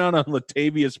slow down on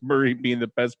Latavius Murray being the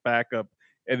best backup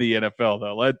in the NFL,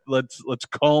 though. Let's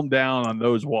calm down on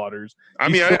those waters. I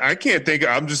mean, I can't think.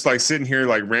 I'm just like sitting here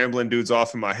like rambling dudes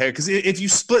off in my head because if you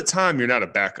split time, you're not a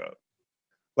backup.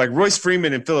 Like Royce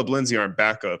Freeman and Phillip Lindsay aren't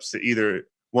backups to either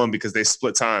one because they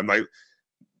split time. Like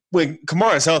when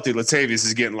Kamara's healthy, Latavius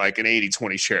is getting like an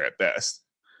 80-20 share at best.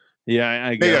 Yeah,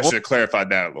 maybe I should have clarified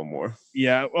that a little more.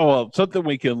 Yeah, well, something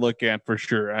we can look at for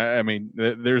sure. I mean,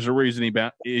 there's a reason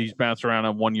he's bounced around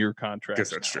on 1-year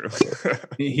contracts. I guess that's true.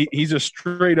 He's a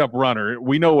straight up runner.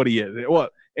 We know what he is. Well,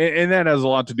 and that has a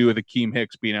lot to do with Akeem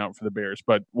Hicks being out for the Bears.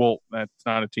 But that's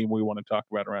not a team we want to talk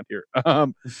about around here.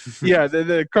 Yeah,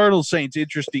 the Cardinals Saints,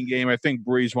 interesting game. I think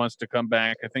Breeze wants to come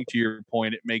back. I think to your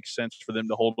point, it makes sense for them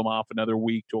to hold them off another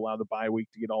week to allow the bye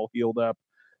week to get all healed up.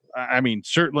 I mean,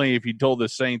 certainly if you told the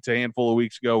Saints a handful of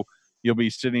weeks ago, you'll be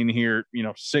sitting here,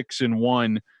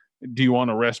 6-1. Do you want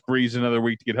to rest Breeze another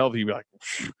week to get healthy? You'd be like,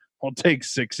 I'll take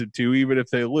 6-2, even if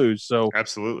they lose. So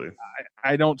absolutely,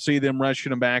 I don't see them rushing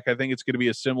them back. I think it's going to be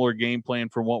a similar game plan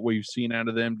from what we've seen out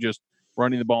of them, just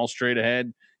running the ball straight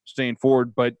ahead, staying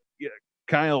forward. But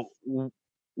Kyle,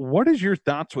 what is your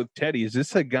thoughts with Teddy? Is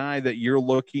this a guy that you're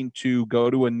looking to go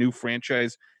to a new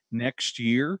franchise next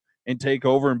year and take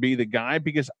over and be the guy?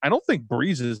 Because I don't think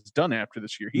Breeze is done after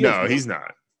this year. He's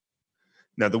not.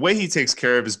 Now, the way he takes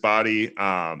care of his body,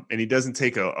 and he doesn't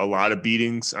take a lot of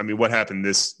beatings. I mean, what happened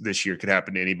this year could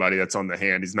happen to anybody that's on the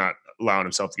hand. He's not allowing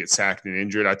himself to get sacked and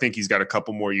injured. I think he's got a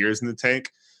couple more years in the tank.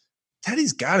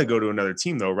 Teddy's got to go to another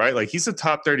team, though, right? Like, he's a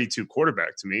top 32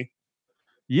 quarterback to me.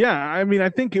 Yeah, I mean, I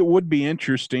think it would be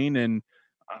interesting and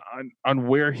on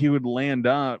where he would land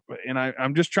up. And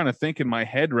I'm just trying to think in my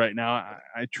head right now.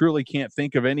 I truly can't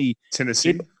think of any.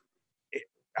 Tennessee?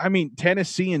 I mean,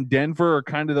 Tennessee and Denver are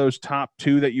kind of those top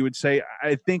two that you would say.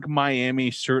 I think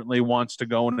Miami certainly wants to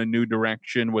go in a new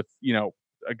direction with,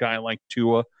 a guy like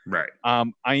Tua. Right.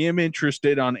 I am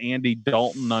interested on Andy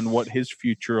Dalton on what his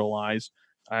future lies.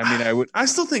 I mean, I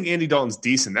still think Andy Dalton's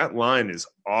decent. That line is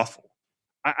awful.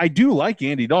 I do like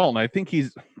Andy Dalton. I think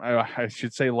I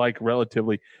should say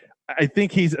relatively. I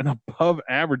think he's an above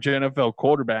average NFL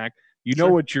quarterback. You know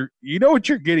what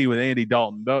you're getting with Andy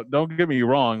Dalton. Don't get me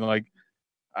wrong. Like,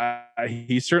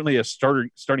 he's certainly a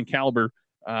starting caliber.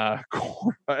 I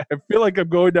feel like I'm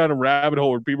going down a rabbit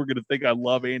hole where people are going to think I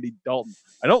love Andy Dalton.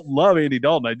 I don't love Andy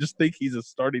Dalton. I just think he's a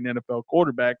starting NFL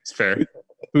quarterback. It's fair.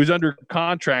 Who's under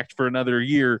contract for another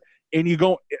year. And you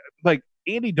go like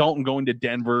Andy Dalton going to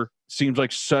Denver seems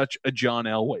like such a John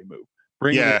Elway move.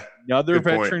 Bringing another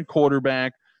veteran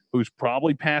quarterback who's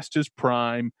probably past his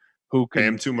prime, who can pay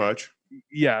him too much.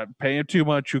 Yeah, pay him too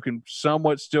much, who can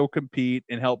somewhat still compete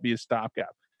and help be a stopgap.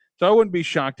 So I wouldn't be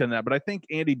shocked on that, but I think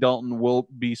Andy Dalton will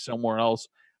be somewhere else.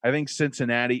 I think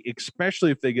Cincinnati,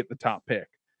 especially if they get the top pick,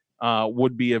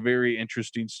 would be a very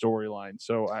interesting storyline.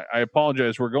 So I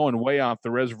apologize. We're going way off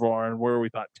the reservoir and where we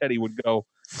thought Teddy would go,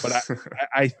 but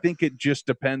I think it just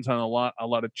depends on a lot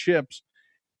of chips.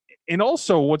 And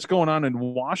also what's going on in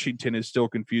Washington is still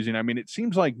confusing. I mean, it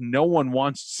seems like no one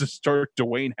wants to start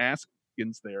Dwayne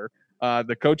Haskins there.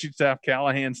 The coaching staff,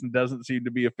 Callahan, doesn't seem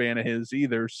to be a fan of his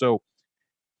either. So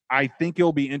I think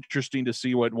it'll be interesting to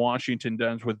see what Washington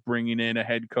does with bringing in a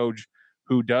head coach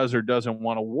who does or doesn't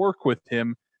want to work with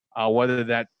him, whether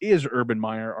that is Urban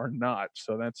Meyer or not.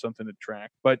 So that's something to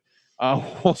track. But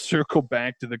we'll circle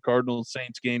back to the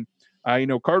Cardinals-Saints game.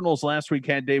 Cardinals last week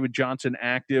had David Johnson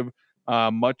active,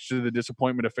 much to the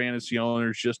disappointment of fantasy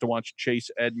owners, just to watch Chase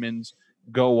Edmonds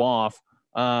go off.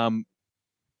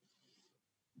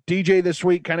 DJ this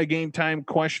week, kind of game time,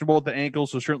 questionable at the ankle,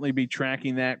 so certainly be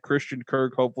tracking that. Christian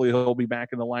Kirk, hopefully he'll be back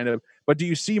in the lineup. But do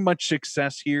you see much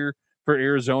success here for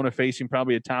Arizona facing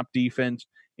probably a top defense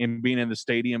and being in the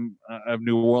stadium of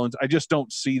New Orleans? I just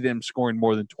don't see them scoring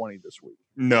more than 20 this week.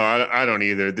 No, I don't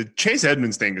either. The Chase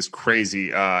Edmonds thing is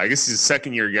crazy. I guess he's a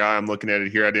second-year guy. I'm looking at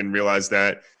it here. I didn't realize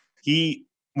that.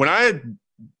 When I had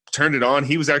turned it on,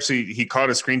 he caught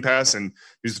a screen pass, and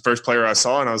he was the first player I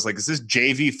saw, and I was like, is this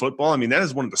JV football? I mean, that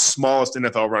is one of the smallest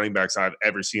NFL running backs I've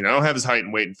ever seen. I don't have his height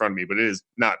and weight in front of me, but it is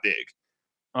not big.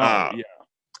 Yeah.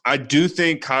 I do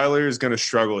think Kyler is going to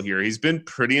struggle here. He's been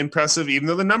pretty impressive, even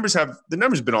though the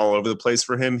numbers been all over the place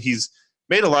for him. He's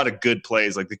made a lot of good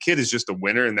plays. Like, the kid is just a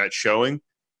winner, and that's showing.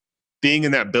 Being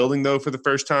in that building, though, for the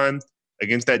first time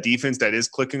against that defense that is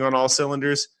clicking on all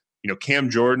cylinders, Cam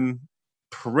Jordan,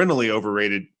 perennially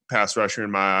overrated pass rusher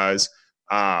in my eyes.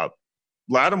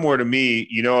 Lattimore, to me,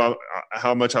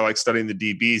 how much I like studying the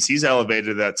DBs. He's elevated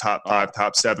to that top 5,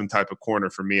 top 7 type of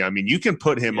corner for me. I mean, you can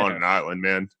put him on an island,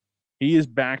 man. He is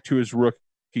back to his rookie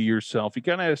yourself. You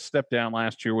kind of stepped down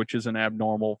last year, which isn't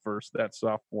abnormal for that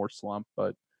sophomore slump.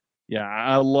 But yeah,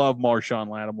 I love Marshawn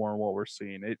Lattimore and what we're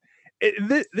seeing.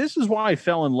 This is why I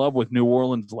fell in love with New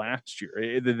Orleans last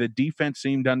year. The defense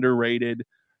seemed underrated.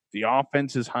 The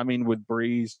offense is humming with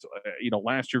Breeze.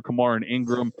 Last year, Kamara and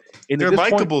Ingram. And they're a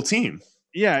likable team.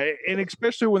 Yeah, and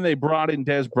especially when they brought in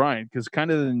Dez Bryant, because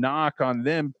kind of the knock on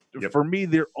them, for me,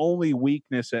 their only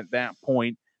weakness at that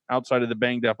point, outside of the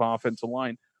banged-up offensive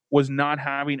line, was not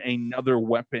having another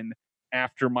weapon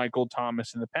after Michael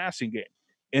Thomas in the passing game.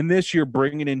 And this year,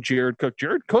 bringing in Jared Cook.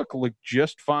 Jared Cook looked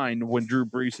just fine when Drew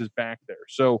Brees is back there.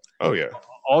 So,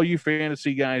 all you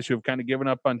fantasy guys who have kind of given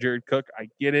up on Jared Cook, I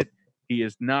get it. He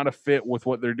is not a fit with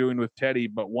what they're doing with Teddy.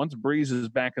 But once Brees is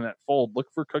back in that fold, look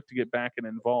for Cook to get back and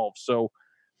involved. So,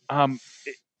 I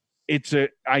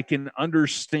can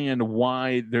understand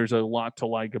why there's a lot to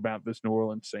like about this New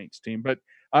Orleans Saints team. But,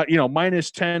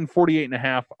 minus 10,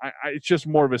 48.5, it's just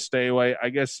more of a stay away. I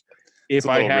guess if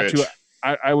I had to,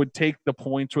 I would take the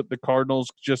points with the Cardinals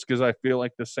just because I feel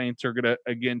like the Saints are going to,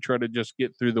 again, try to just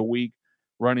get through the week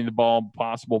running the ball,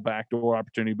 possible backdoor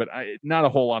opportunity. But not a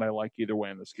whole lot I like either way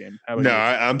in this game.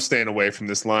 I'm staying away from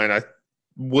this line. I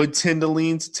would tend to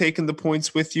lean to taking the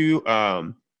points with you.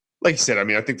 Like you said, I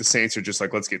mean, I think the Saints are just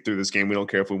like, let's get through this game. We don't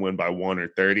care if we win by 1 or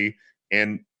 30.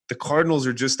 And the Cardinals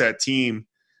are just that team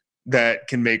that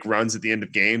can make runs at the end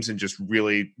of games and just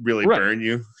really, really burn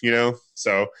you,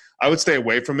 So I would stay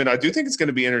away from it. I do think it's going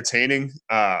to be entertaining.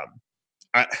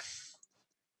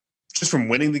 Just from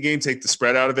winning the game, take the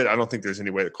spread out of it. I don't think there's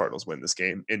any way the Cardinals win this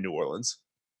game in New Orleans.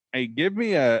 Hey, give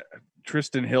me a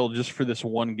Tristan Hill just for this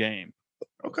one game.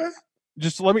 Okay.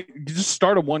 Just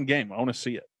start a one game. I want to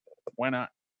see it. Why not?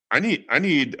 I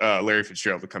need Larry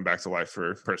Fitzgerald to come back to life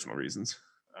for personal reasons.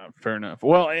 Fair enough.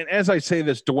 Well, and as I say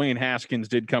this, Dwayne Haskins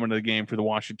did come into the game for the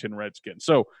Washington Redskins.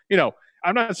 So,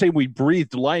 I'm not saying we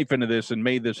breathed life into this and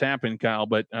made this happen, Kyle,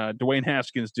 but Dwayne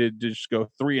Haskins did just go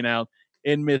 3 and out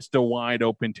and missed a wide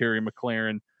open Terry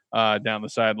McLaurin down the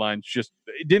sidelines. Just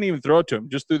didn't even throw it to him,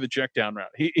 just threw the check down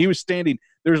route. He was standing.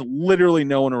 There's literally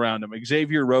no one around him.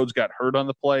 Xavier Rhodes got hurt on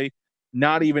the play,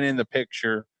 not even in the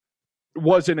picture.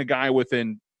 Wasn't a guy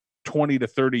within 20 to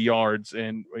 30 yards,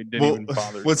 and it didn't even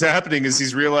bother. What's happening is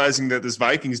he's realizing that this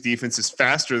Vikings defense is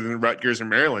faster than the Rutgers or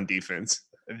Maryland defense.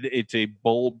 It's a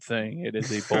bold thing. It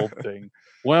is a bold thing.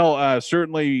 Well,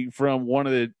 certainly from one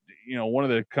of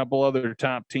the couple other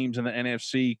top teams in the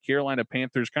NFC, Carolina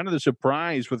Panthers, kind of the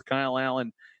surprise with Kyle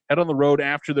Allen, head on the road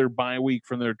after their bye week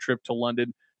from their trip to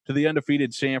London to the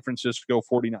undefeated San Francisco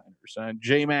 49ers.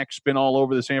 J-Mac's been all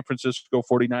over the San Francisco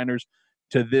 49ers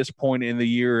to this point in the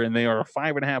year, and they are a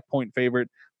 5.5-point favorite.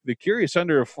 The curious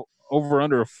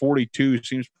over-under of 42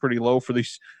 seems pretty low for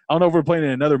these. I don't know if we're playing in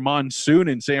another monsoon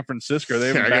in San Francisco. They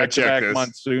have back-to-back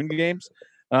monsoon games.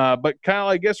 But, Kyle,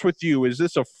 I guess with you, is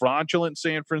this a fraudulent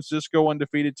San Francisco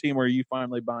undefeated team, or are you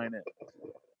finally buying it?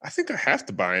 I think I have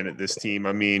to buy in at this team.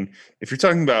 I mean, if you're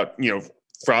talking about,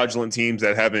 fraudulent teams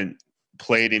that haven't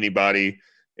played anybody –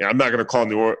 I'm not going to call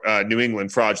New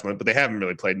England fraudulent, but they haven't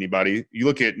really played anybody. You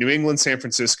look at New England, San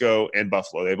Francisco, and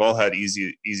Buffalo. They've all had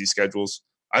easy schedules.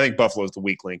 I think Buffalo is the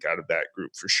weak link out of that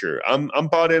group for sure. I'm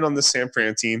bought in on the San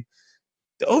Fran team.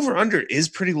 The over-under is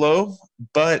pretty low,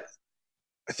 but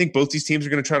I think both these teams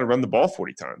are going to try to run the ball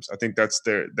 40 times. I think that's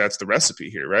the recipe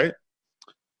here, right?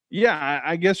 Yeah,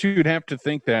 I guess you'd have to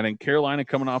think that. And Carolina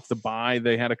coming off the bye,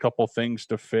 they had a couple things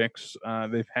to fix.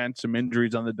 They've had some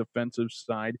injuries on the defensive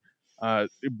side.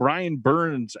 Brian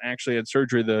Burns actually had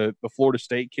surgery, the Florida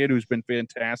State kid who's been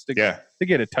fantastic. Yeah. They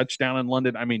get a touchdown in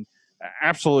London. I mean,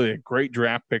 absolutely a great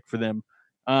draft pick for them.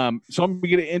 So I'm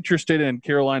getting interested in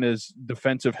Carolina's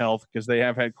defensive health because they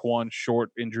have had Quan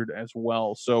Short injured as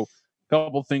well. So a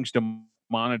couple things to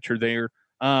monitor there.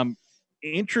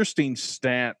 Interesting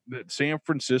stat that San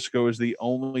Francisco is the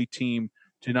only team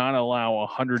to not allow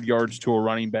 100 yards to a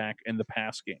running back in the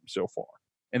pass game so far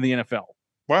in the NFL.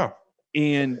 Wow.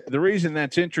 And the reason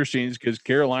that's interesting is because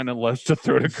Carolina loves to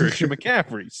throw to Christian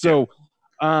McCaffrey. So,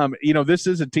 this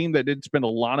is a team that did spend a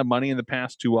lot of money in the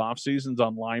past 2 off seasons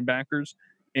on linebackers,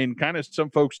 and kind of some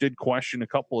folks did question a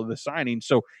couple of the signings.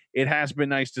 So it has been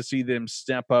nice to see them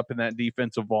step up and that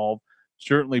defense evolve.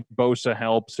 Certainly Bosa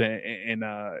helps, and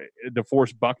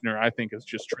DeForest Buckner, I think, has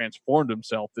just transformed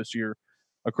himself this year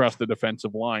across the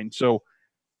defensive line. So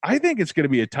I think it's going to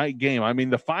be a tight game. I mean,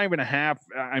 the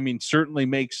 5.5, certainly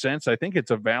makes sense. I think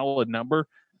it's a valid number,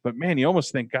 but man, you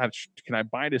almost think, God, can I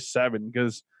buy to 7?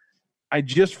 Because I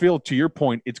just feel, to your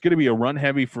point, it's going to be a run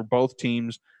heavy for both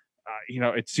teams.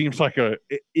 It seems like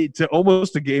it's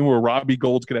almost a game where Robbie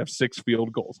Gould's going to have 6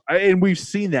 field goals. And we've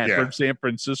seen that from San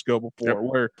Francisco before,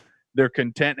 where they're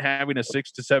content having a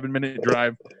 6 to 7 minute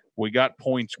drive. We got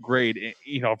points, great.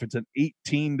 If it's an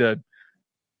 18 to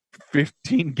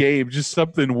 15 game, just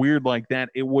something weird like that,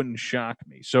 it wouldn't shock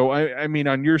me. So, I mean,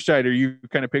 on your side, are you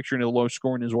kind of picturing a low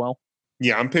scoring as well?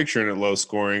 Yeah, I'm picturing it low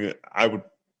scoring. I would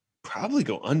probably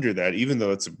go under that, even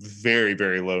though it's a very,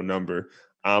 very low number.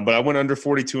 But I went under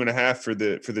 42.5 for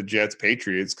the Jets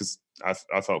Patriots because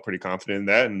I felt pretty confident in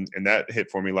that, and that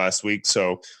hit for me last week.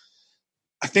 So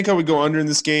I think I would go under in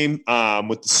this game.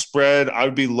 With the spread, I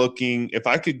would be looking if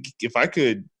I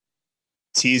could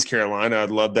tease Carolina, I'd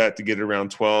love that to get it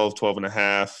around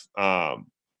 12.5.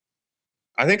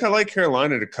 I think I like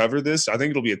Carolina to cover this. I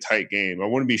think it'll be a tight game. I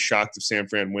wouldn't be shocked if San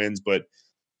Fran wins, but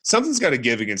something's got to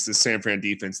give against this San Fran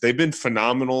defense. They've been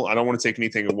phenomenal. I don't want to take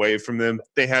anything away from them.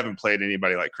 They haven't played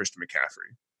anybody like Christian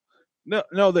McCaffrey.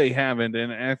 No, they haven't.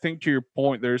 And I think to your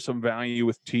point, there's some value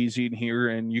with teasing here,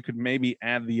 and you could maybe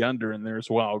add the under in there as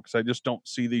well, because I just don't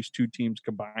see these two teams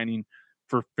combining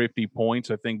for 50 points.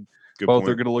 I think both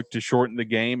are going to look to shorten the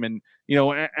game. And,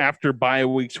 after bye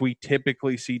weeks, we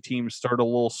typically see teams start a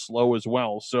little slow as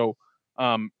well. So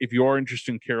if you are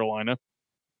interested in Carolina,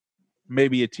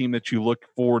 maybe a team that you look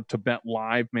forward to bet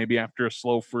live, maybe after a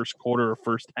slow first quarter or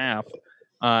first half,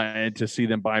 and to see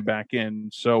them buy back in.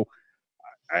 So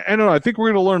I don't know. I think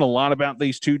we're going to learn a lot about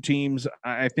these two teams.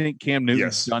 I think Cam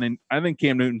Newton's done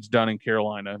in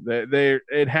Carolina.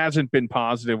 It hasn't been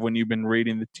positive when you've been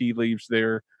reading the tea leaves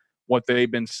there, what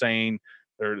they've been saying.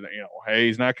 They're, hey,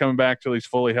 he's not coming back till he's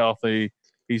fully healthy.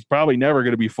 He's probably never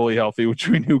going to be fully healthy, which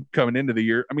we knew coming into the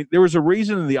year. I mean, there was a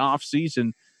reason in the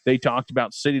offseason they talked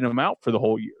about sitting him out for the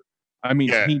whole year. I mean,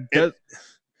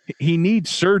 he needs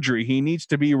surgery. He needs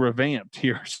to be revamped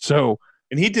here. So,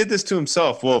 and he did this to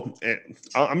himself. Well,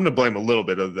 I'm going to blame a little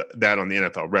bit of that on the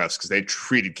NFL refs because they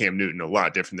treated Cam Newton a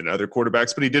lot different than other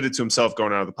quarterbacks, but he did it to himself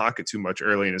going out of the pocket too much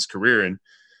early in his career. And,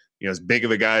 as big of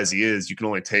a guy as he is, you can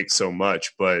only take so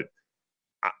much. But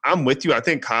I'm with you. I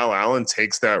think Kyle Allen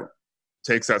takes that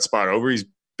spot over. He's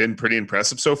been pretty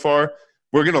impressive so far.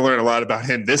 We're going to learn a lot about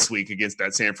him this week against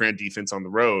that San Fran defense on the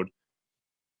road.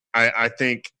 I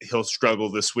think he'll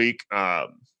struggle this week.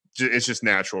 It's just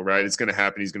natural, right? It's going to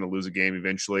happen. He's going to lose a game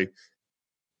eventually.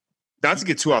 Not to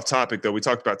get too off topic, though, we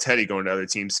talked about Teddy going to other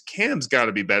teams. Cam's got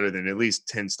to be better than at least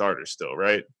 10 starters still,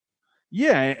 right?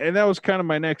 Yeah, and that was kind of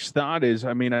my next thought is,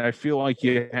 I mean, I feel like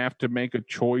you have to make a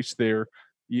choice there.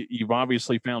 You've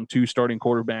obviously found two starting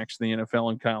quarterbacks in the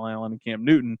NFL in Kyle Allen and Cam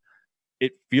Newton.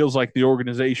 It feels like the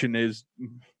organization is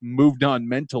moved on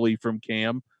mentally from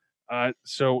Cam.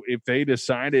 So if they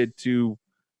decided to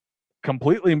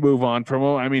completely move on from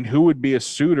him, I mean, who would be a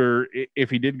suitor if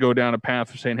he did go down a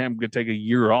path of saying, hey, I'm going to take a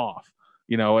year off,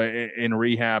 in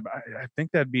rehab? I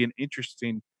think that'd be an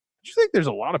interesting – I just think there's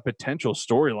a lot of potential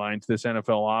storylines this NFL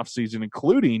offseason,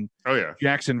 including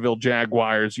Jacksonville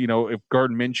Jaguars. If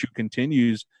Gardner Minshew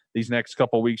continues these next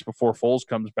couple of weeks before Foles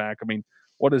comes back, I mean,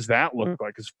 what does that look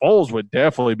like? Because Foles would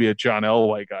definitely be a John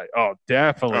Elway guy. Oh,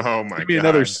 definitely. Oh, my God. Be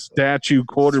another statue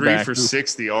quarterback. 3 for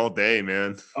 60 all day,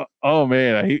 man. Oh,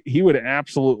 man. He would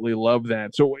absolutely love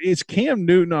that. So is Cam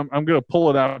Newton, I'm going to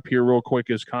pull it up here real quick,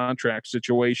 his contract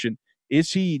situation.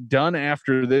 Is he done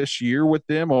after this year with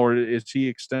them, or is he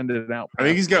extended it out? I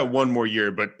think he's got one more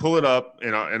year, but pull it up,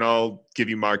 and I'll give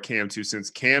you my Cam 2 cents.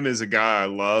 Cam is a guy I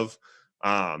love.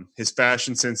 His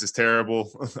fashion sense is terrible.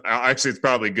 Actually, it's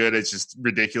probably good. It's just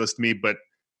ridiculous to me. But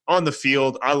on the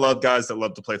field, I love guys that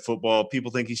love to play football.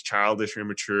 People think he's childish or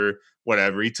immature,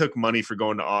 whatever. He took money for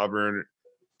going to Auburn.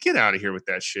 Get out of here with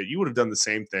that shit. You would have done the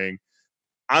same thing.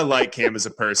 I like Cam as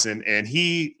a person, and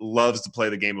he loves to play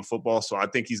the game of football, so I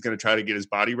think he's going to try to get his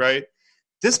body right.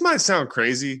 This might sound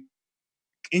crazy,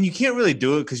 and you can't really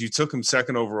do it because you took him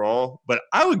second overall, but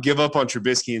I would give up on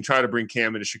Trubisky and try to bring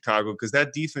Cam into Chicago because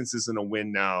that defense is in a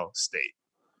win-now state.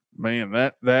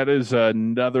 Man, that is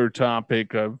another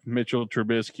topic of Mitchell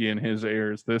Trubisky and his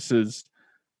heirs.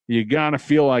 You got to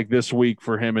feel like this week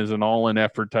for him is an all-in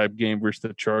effort type game versus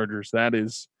the Chargers. That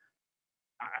is –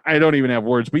 I don't even have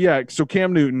words, but yeah. So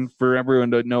Cam Newton, for everyone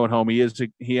to know at home, he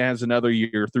has another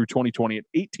year through 2020 at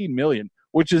 $18 million,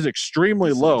 which is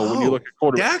extremely low when you look at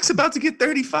quarterbacks. Dak's about to get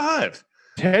 35.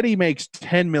 Teddy makes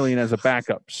 $10 million as a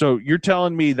backup. So you're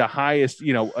telling me the highest,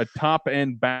 a top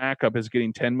end backup is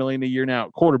getting $10 million a year now,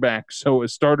 quarterback. So a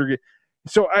starter.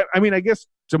 So I mean, I guess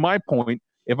to my point,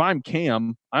 if I'm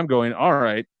Cam, I'm going, all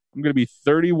right, I'm going to be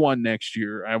 31 next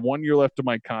year. I have 1 year left of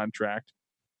my contract.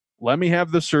 Let me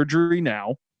have the surgery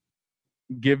now,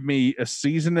 give me a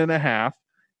season and a half,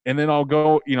 and then I'll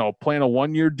go, plan a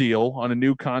 1 year deal on a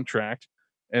new contract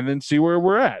and then see where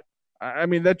we're at. I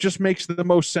mean, that just makes the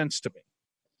most sense to me.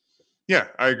 Yeah,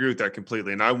 I agree with that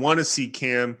completely. And I want to see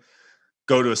Cam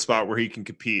go to a spot where he can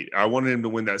compete. I wanted him to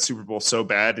win that Super Bowl so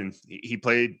bad, and he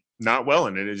played not well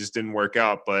in it. It just didn't work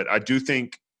out. But I do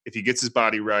think if he gets his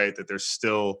body right, that there's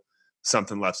still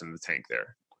something left in the tank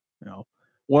there.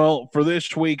 Well, for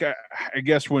this week, I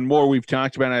guess when more we've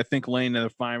talked about it, I think laying at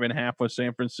the 5.5 with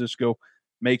San Francisco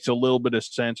makes a little bit of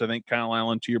sense. I think Kyle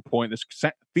Allen, to your point, this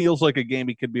feels like a game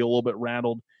he could be a little bit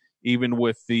rattled, even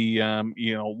with the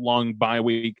long bye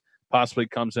week. Possibly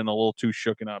comes in a little too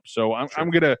shooken up. So I'm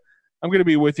gonna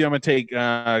be with you. I'm gonna take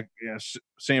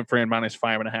San Fran minus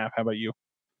 5.5. How about you?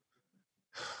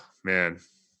 Man,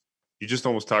 you just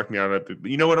almost talked me out of it. But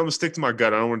you know what? I'm going to stick to my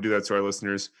gut. I don't want to do that to our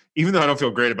listeners. Even though I don't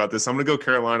feel great about this, I'm going to go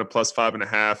Carolina plus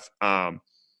 5.5. A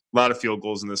lot of field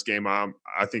goals in this game. I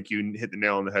think you hit the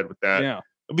nail on the head with that. Yeah.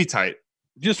 It'll be tight.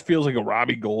 Just feels like a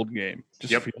Robbie Gould game.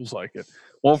 Feels like it.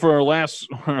 Well, for our last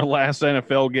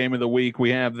NFL game of the week,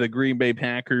 we have the Green Bay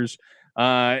Packers,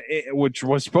 which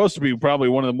was supposed to be probably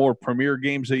one of the more premier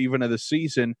games even of the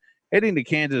season, heading to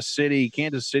Kansas City.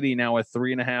 Kansas City now a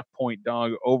 3.5-point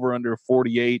dog, over under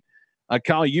 48.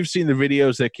 Kyle, you've seen the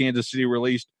videos that Kansas City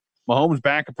released. Mahomes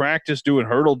back at practice doing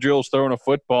hurdle drills, throwing a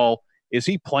football. Is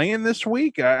he playing this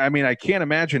week? I mean, I can't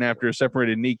imagine after a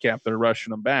separated kneecap they're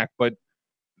rushing him back, but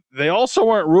they also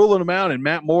aren't ruling him out, and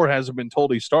Matt Moore hasn't been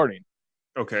told he's starting.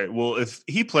 Okay, well, if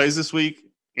he plays this week,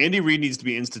 Andy Reid needs to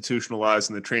be institutionalized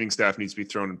and the training staff needs to be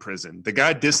thrown in prison. The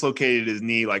guy dislocated his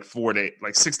knee like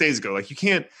 6 days ago. Like, you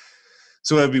can't –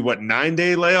 so that would be,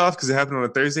 9-day layoff because it happened on a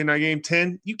Thursday night game?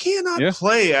 10? You cannot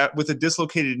play with a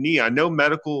dislocated knee. I know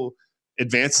medical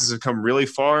advances have come really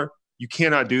far. You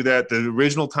cannot do that. The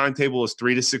original timetable is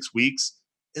 3 to 6 weeks.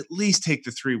 At least take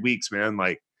the 3 weeks, man.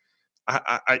 Like,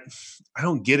 I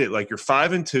don't get it. Like, you're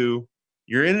 5-2.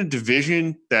 You're in a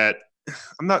division that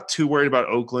I'm not too worried about.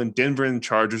 Oakland, Denver, and the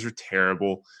Chargers are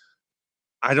terrible.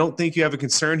 I don't think you have a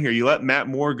concern here. You let Matt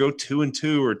Moore go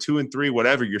 2-2 or 2-3,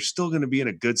 whatever. You're still going to be in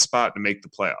a good spot to make the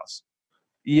playoffs.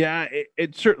 Yeah,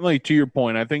 it certainly, to your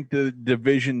point, I think the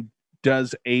division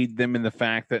does aid them in the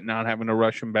fact that not having to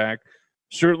rush him back.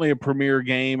 Certainly a premier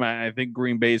game. I think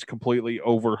Green Bay is completely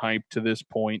overhyped to this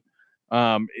point.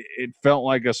 It felt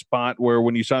like a spot where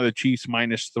when you saw the Chiefs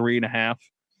minus 3.5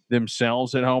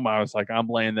 themselves at home, I was like, I'm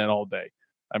laying that all day.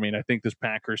 I mean, I think this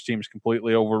Packers team is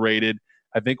completely overrated.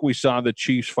 I think we saw the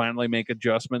Chiefs finally make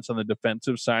adjustments on the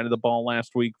defensive side of the ball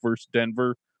last week versus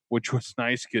Denver, which was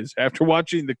nice because after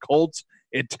watching the Colts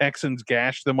and Texans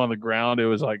gash them on the ground, it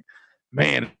was like,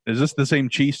 man, is this the same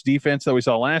Chiefs defense that we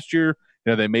saw last year?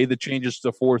 They made the changes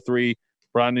to 4-3,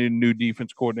 brought in a new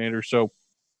defense coordinator. So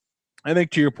I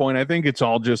think to your point, I think it's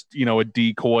all just, a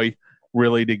decoy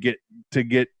really to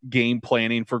get game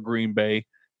planning for Green Bay.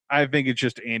 I think it's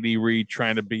just Andy Reid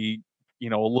trying to be, a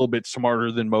little bit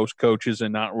smarter than most coaches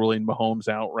and not ruling Mahomes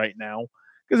out right now,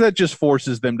 because that just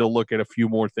forces them to look at a few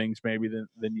more things maybe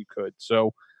than you could.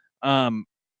 So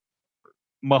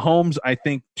Mahomes, I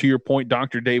think to your point,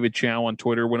 Dr. David Chow on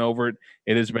Twitter went over it.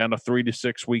 It is about a 3 to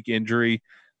 6 week injury.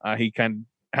 He kind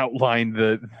of outlined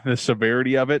the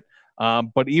severity of it.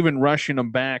 But even rushing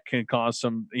him back can cause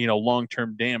some,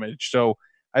 long-term damage. So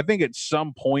I think at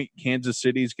some point Kansas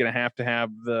City is going to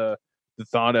have the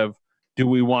thought of, do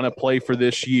we want to play for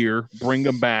this year, bring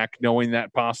him back, knowing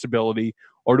that possibility,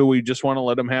 or do we just want to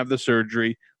let him have the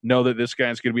surgery, know that this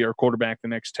guy's going to be our quarterback the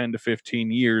next 10 to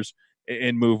 15 years,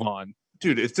 and move on?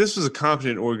 Dude, if this was a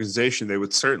competent organization, they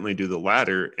would certainly do the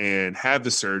latter and have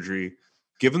the surgery,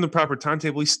 give him the proper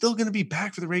timetable. He's still going to be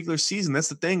back for the regular season. That's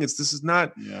the thing. This is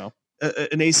not an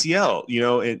ACL,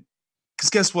 and because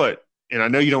guess what? And I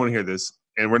know you don't want to hear this,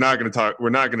 and we're not going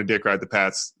to dick ride the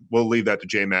Pats. We'll leave that to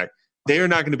J-Mac. They are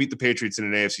not going to beat the Patriots in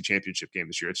an AFC championship game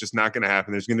this year. It's just not going to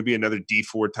happen. There's going to be another D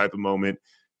Ford type of moment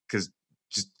because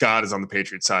just God is on the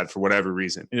Patriots side for whatever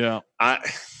reason. Yeah.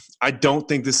 I don't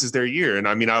think this is their year. And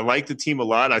I mean, I like the team a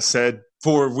lot. I said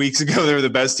 4 weeks ago they were the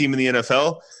best team in the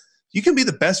NFL. You can be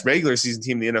the best regular season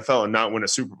team in the NFL and not win a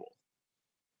Super Bowl.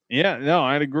 Yeah, no,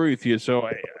 I'd agree with you. So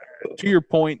to your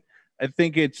point, I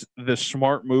think it's the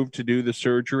smart move to do the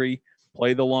surgery,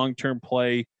 play the long-term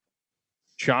play,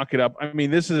 chalk it up. I mean,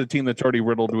 this is a team that's already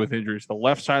riddled with injuries. The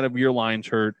left side of your line's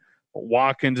hurt.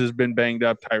 Watkins has been banged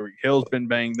up. Tyreek Hill's been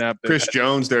banged up. Chris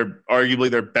Jones, they're arguably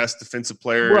their best defensive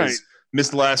player, right, missed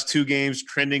the last 2 games,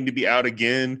 trending to be out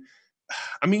again.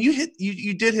 I mean,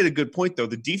 you did hit a good point, though.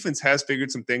 The defense has figured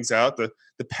some things out. The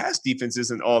pass defense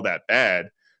isn't all that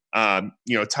bad.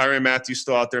 Tyrann Mathieu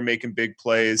still out there making big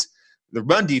plays. The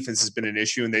run defense has been an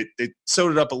issue, and they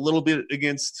sewed it up a little bit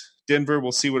against Denver.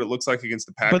 We'll see what it looks like against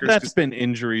the Packers. But that's been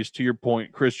injuries, to your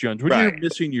point, Chris Jones. When you're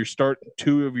missing your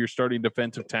 2 of your starting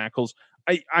defensive tackles,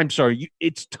 I'm sorry,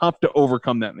 it's tough to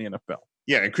overcome that in the NFL.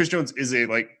 Yeah, and Chris Jones is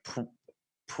a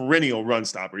perennial run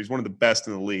stopper. He's one of the best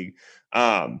in the league.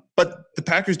 But the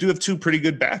Packers do have two pretty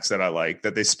good backs that I like,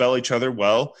 that they spell each other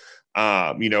well.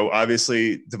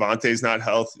 Obviously Devontae's not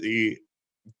healthy.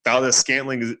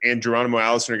 Valdez-Scantling and Geronimo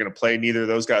Allison are going to play. Neither of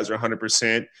those guys are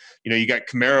 100%. You got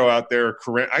Camaro out there.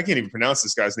 I can't even pronounce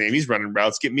this guy's name. He's running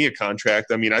routes. Get me a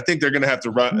contract. I mean, I think they're going to have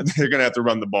to run. They're going to have to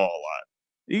run the ball a lot.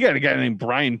 You got a guy named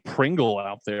Brian Pringle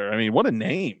out there. I mean, what a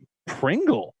name,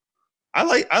 Pringle. I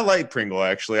like Pringle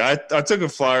actually. I took a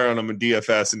flyer on him in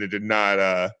DFS and it did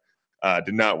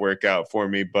not work out for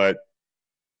me. But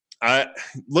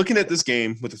looking at this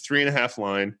game with a 3.5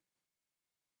 line,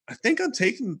 I think I'm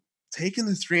taking the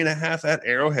 3.5 at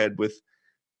Arrowhead with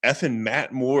effing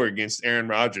Matt Moore against Aaron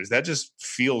Rodgers. That just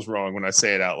feels wrong when I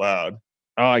say it out loud.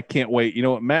 Oh, I can't wait. You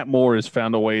know what? Matt Moore has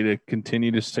found a way to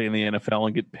continue to stay in the NFL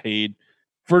and get paid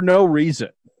for no reason.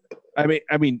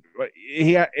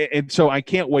 And so I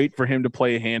can't wait for him to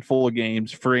play a handful of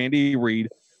games. For Andy Reid,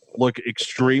 look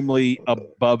extremely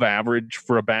above average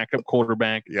for a backup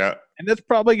quarterback. Yeah. And that's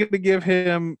probably going to give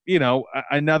him,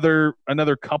 another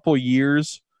couple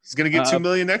years. He's going to get $2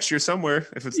 million next year somewhere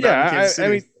if it's not in Kansas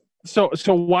City. So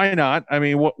why not? I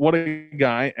mean, what a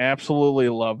guy. Absolutely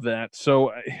love that.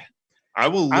 So I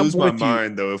will lose my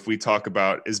mind though if we talk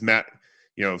about is Matt,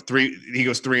 he goes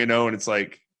 3-0 and it's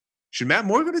like, should Matt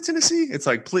Moore go to Tennessee? It's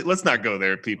like, please, let's not go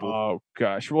there, people. Oh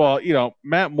gosh. Well,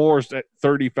 Matt Moore's at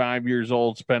 35 years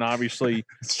old, spent obviously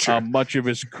much of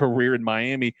his career in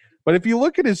Miami. But if you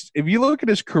look at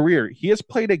his career, he has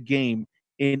played a game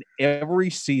in every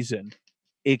season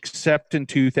except in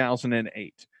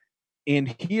 2008.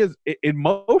 And he is in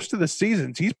most of the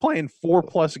seasons, he's playing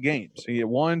 4+ games. He had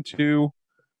 1, 2,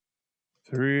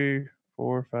 3,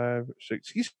 4, 5, 6.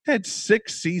 He's had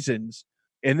 6 seasons,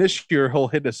 and this year he'll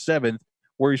hit a 7th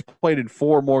where he's played in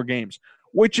 4 more games,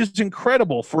 which is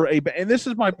incredible and this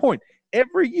is my point.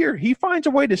 Every year he finds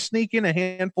a way to sneak in a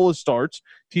handful of starts.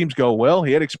 Teams go, well,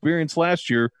 he had experience last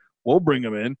year. We'll bring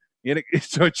him in.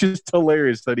 So it's just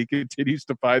hilarious that he continues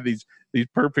to find these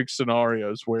perfect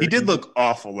scenarios where he did look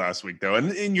awful last week though.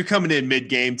 And you're coming in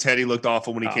mid-game. Teddy looked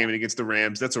awful when he came in against the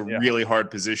Rams. That's a really hard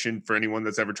position for anyone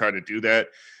that's ever tried to do that.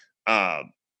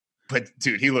 But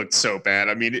dude, he looked so bad.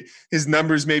 I mean, his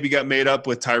numbers maybe got made up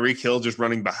with Tyreek Hill just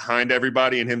running behind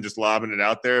everybody and him just lobbing it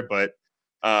out there. But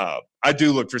I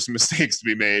do look for some mistakes to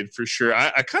be made for sure.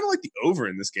 I kind of like the over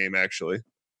in this game actually.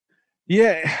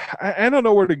 Yeah, I don't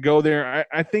know where to go there.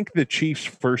 I think the Chiefs'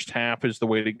 first half is the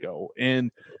way to go.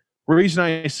 And the reason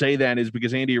I say that is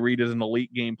because Andy Reid is an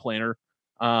elite game planner.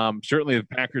 Certainly the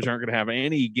Packers aren't going to have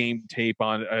any game tape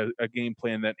on a game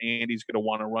plan that Andy's going to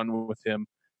want to run with him.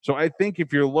 So I think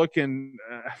if you're looking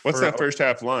what's that first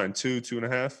half line?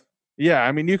 2.5? Yeah,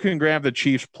 I mean, you can grab the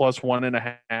Chiefs plus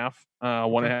 1.5, 1.5,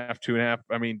 2.5.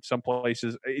 I mean, some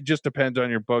places, it just depends on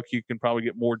your book. You can probably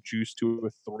get more juice to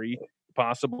a 3.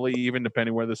 Possibly even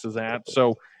depending where this is at.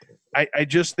 So I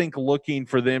just think looking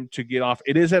for them to get off.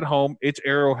 It is at home. It's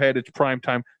Arrowhead. It's prime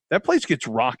time. That place gets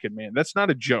rocking, man. That's not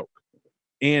a joke.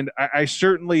 And I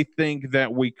certainly think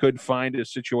that we could find a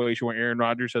situation where Aaron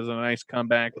Rodgers has a nice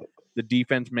comeback. The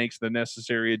defense makes the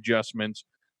necessary adjustments.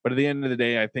 But at the end of the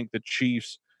day, I think the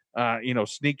Chiefs,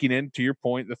 sneaking in, to your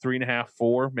point, the 3.5,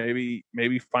 4, maybe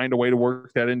find a way to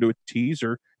work that into a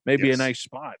teaser, maybe a nice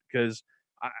spot because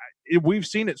we've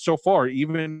seen it so far.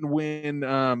 Even when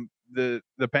the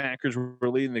Packers were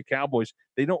leading the Cowboys,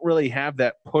 they don't really have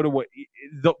that put away.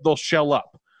 They'll shell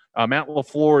up. Matt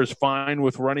LaFleur is fine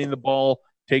with running the ball,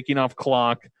 taking off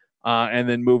clock, and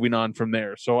then moving on from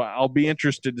there. So I'll be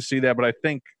interested to see that. But I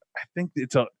think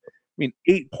it's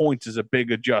 8 points is a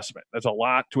big adjustment. That's a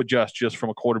lot to adjust just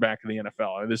from a quarterback in the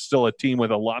NFL. There's still a team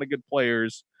with a lot of good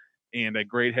players and a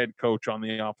great head coach on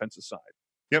the offensive side.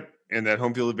 Yep, and that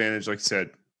home field advantage, like I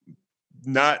said,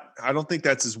 I don't think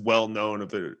that's as well known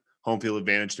of a home field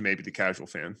advantage to maybe the casual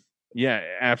fan. Yeah,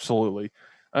 absolutely.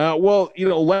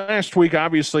 Last week,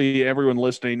 obviously, everyone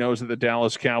listening knows that the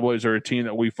Dallas Cowboys are a team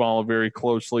that we follow very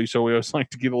closely. So we always like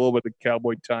to give a little bit of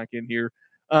Cowboy talk in here.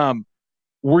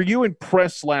 Were you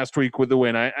impressed last week with the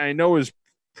win? I know it was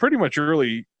pretty much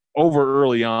early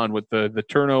on with the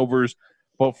turnovers,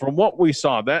 but from what we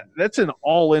saw, that's an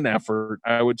all-in effort,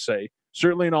 I would say.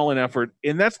 Certainly an all-in effort,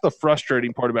 and that's the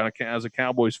frustrating part about it as a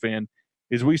Cowboys fan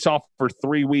is we saw for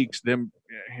 3 weeks them,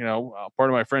 part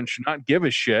of my friends should not give a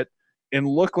shit and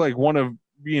look like one of,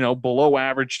 below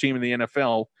average team in the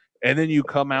NFL, and then you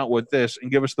come out with this and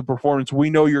give us the performance we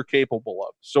know you're capable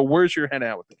of. So where's your head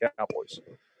at with the Cowboys?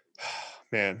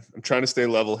 Man, I'm trying to stay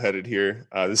level-headed here.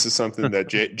 This is something that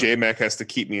J-Mac has to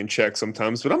keep me in check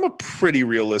sometimes, but I'm a pretty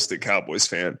realistic Cowboys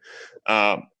fan.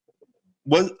 I'll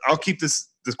keep this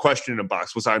question in a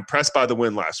box. Was I impressed by the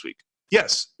win last week?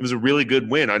 Yes, it was a really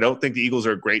good win. I don't think the Eagles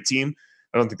are a great team.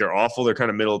 I don't think they're awful. They're kind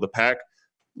of middle of the pack.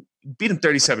 Beat them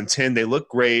 37-10. They look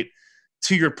great.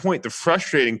 To your point, the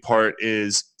frustrating part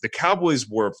is the Cowboys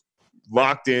were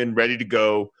locked in, ready to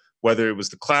go, whether it was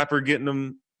the clapper getting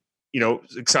them,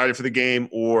 excited for the game,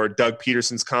 or Doug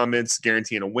Peterson's comments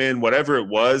guaranteeing a win, whatever it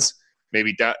was.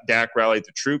 Maybe Dak rallied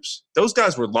the troops. Those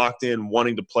guys were locked in,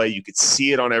 wanting to play. You could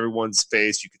see it on everyone's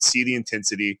face. You could see the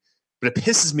intensity. But it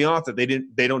pisses me off that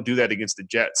they don't do that against the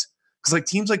Jets. Because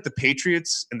teams like the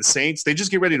Patriots and the Saints, they just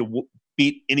get ready to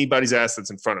beat anybody's ass that's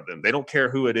in front of them. They don't care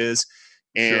who it is.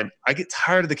 And sure. I get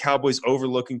tired of the Cowboys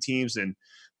overlooking teams and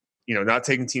not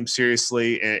taking teams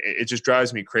seriously, and it just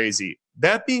drives me crazy.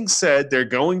 That being said, they're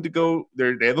going to go.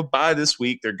 They have a bye this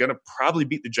week. They're going to probably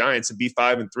beat the Giants and be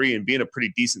 5-3 and be in a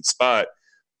pretty decent spot.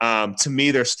 To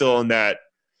me, they're still in that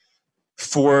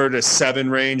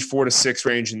 4-7 range, 4-6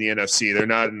 range in the NFC. They're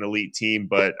not an elite team,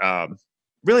 but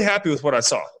really happy with what I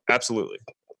saw. Absolutely.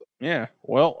 Yeah.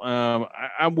 Well,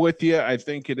 I'm with you. I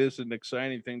think it is an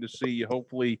exciting thing to see.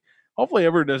 Hopefully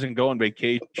everyone doesn't go on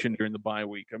vacation during the bye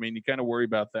week. I mean, you kind of worry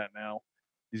about that now.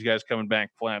 These guys coming back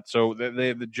flat. So they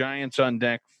have the Giants on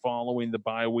deck following the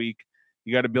bye week.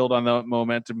 You got to build on the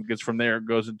momentum because from there it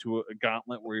goes into a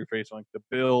gauntlet where you're facing like the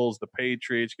Bills, the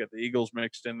Patriots, you got the Eagles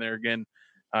mixed in there again.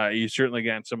 You certainly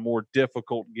got some more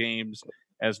difficult games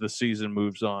as the season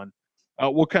moves on.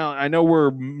 I know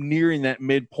we're nearing that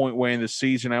midpoint way in the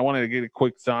season. I wanted to get a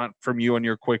quick thought from you on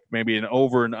your maybe an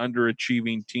over and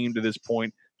underachieving team to this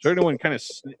point. Is there anyone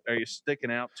are you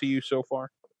sticking out to you so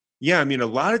far? Yeah, I mean, a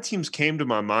lot of teams came to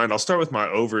my mind. I'll start with my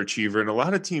overachiever, and a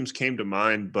lot of teams came to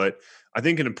mind, but I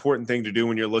think an important thing to do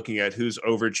when you're looking at who's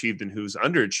overachieved and who's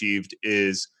underachieved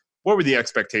is what were the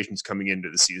expectations coming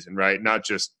into the season, right? Not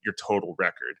just your total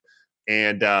record.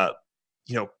 And,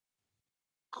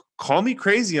 call me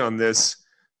crazy on this.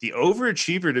 The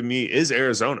overachiever to me is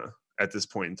Arizona at this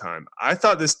point in time. I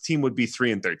thought this team would be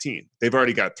 3-13. They've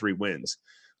already got 3 wins.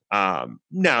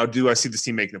 Now, do I see this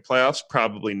team making the playoffs?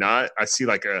 Probably not. I see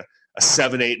like a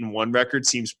 7-8-1 record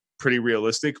seems pretty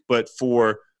realistic, but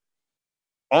for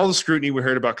all the scrutiny we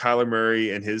heard about Kyler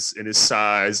Murray and his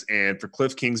size, and for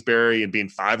Cliff Kingsbury and being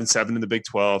 5-7 in the Big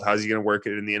 12, how's he going to work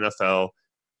it in the NFL?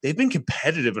 They've been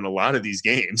competitive in a lot of these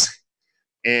games,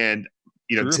 and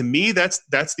to me, that's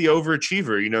the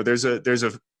overachiever. There's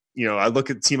a I look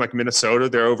at a team like Minnesota,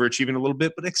 they're overachieving a little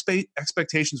bit, but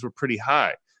expectations were pretty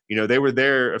high. They were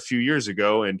there a few years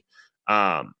ago, and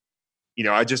I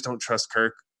just don't trust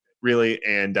Kirk really,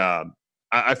 and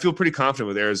I feel pretty confident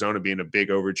with Arizona being a big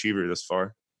overachiever this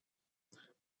far.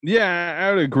 Yeah,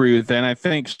 I would agree with that. And I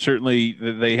think certainly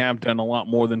that they have done a lot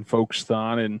more than folks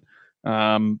thought, and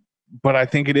but I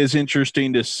think it is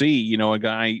interesting to see, a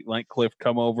guy like Cliff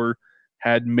come over,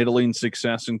 had middling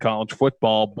success in college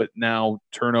football, but now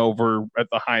turn over at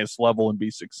the highest level and be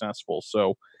successful.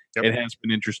 So It has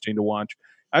been interesting to watch.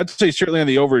 I'd say certainly on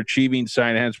the overachieving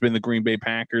side, it has been the Green Bay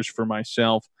Packers for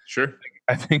myself. Sure.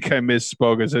 I think I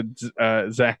misspoke. I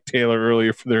said Zach Taylor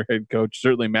earlier for their head coach.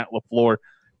 Certainly Matt LaFleur.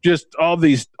 Just all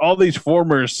these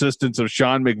former assistants of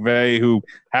Sean McVay who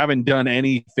haven't done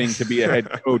anything to be a head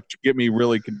coach get me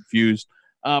really confused.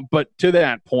 But to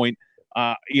that point,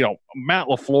 Matt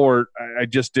LaFleur, I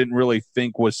just didn't really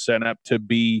think was set up to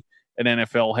be an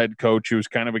NFL head coach. He was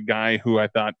kind of a guy who I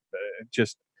thought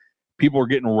just people were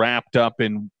getting wrapped up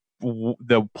in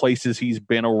the places he's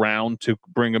been around to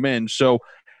bring him in. So,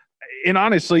 and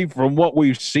honestly, from what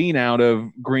we've seen out of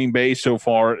Green Bay so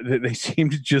far, they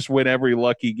seem to just win every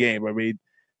lucky game. I mean,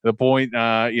 the point,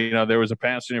 there was a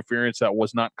pass interference that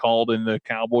was not called in the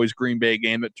Cowboys-Green Bay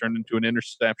game that turned into an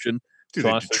interception. Dude,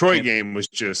 the Detroit game was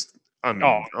just,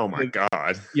 oh my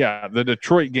God. Yeah, the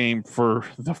Detroit game for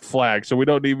the flag. So we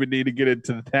don't even need to get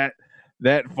into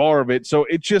that far of it. So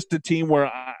it's just a team where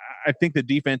I think the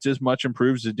defense is much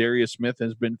improved. Zadarius Smith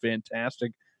has been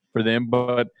fantastic for them.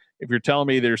 But if you're telling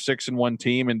me they're 6-1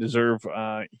 team and deserve,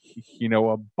 a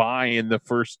bye in the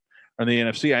first on the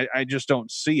NFC, I just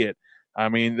don't see it. I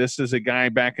mean, this is a guy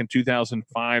back in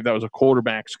 2005 that was a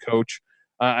quarterback's coach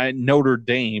at Notre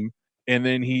Dame, and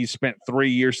then he spent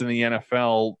 3 years in the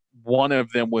NFL. One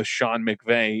of them was Sean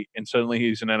McVay, and suddenly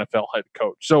he's an NFL head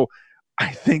coach. So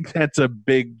I think that's a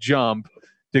big jump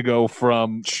to go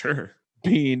from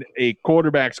being a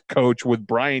quarterback's coach with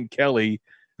Brian Kelly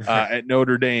at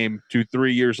Notre Dame to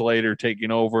 3 years later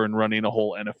taking over and running a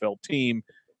whole NFL team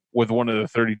with one of the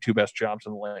 32 best jobs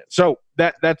in the land. So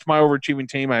that's my overachieving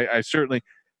team. I certainly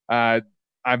I've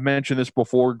mentioned this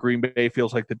before. Green Bay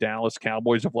feels like the Dallas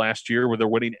Cowboys of last year where they're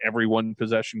winning every one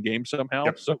possession game somehow.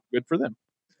 Yep. So good for them.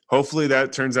 hopefully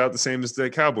that turns out the same as the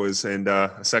Cowboys and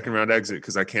a second round exit,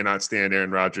 because I cannot stand Aaron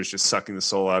Rodgers just sucking the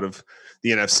soul out of the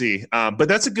NFC. But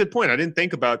that's a good point. I didn't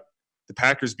think about the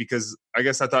Packers because I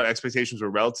guess I thought expectations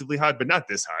were relatively high, but not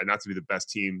this high, not to be the best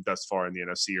team thus far in the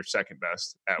NFC or second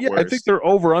best at worst. I think their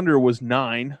over-under was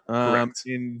 9. Correct.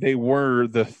 And they were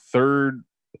the third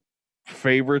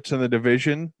favorites in the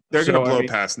division. They're going to blow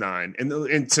past 9.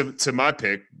 And to my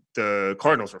pick, the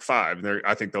Cardinals were 5. And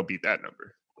I think they'll beat that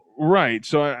number. Right.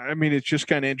 So, I mean, it's just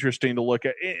kind of interesting to look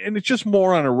at. And it's just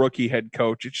more on a rookie head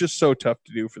coach. It's just so tough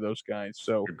to do for those guys.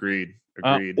 So Agreed.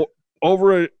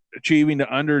 Overachieving to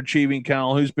underachieving,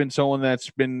 Cal, who's been someone that's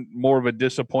been more of a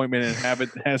disappointment and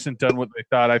hasn't done what they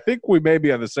thought. I think we may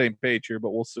be on the same page here,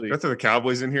 but we'll see. Got the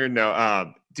Cowboys in here?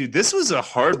 No. Dude, this was a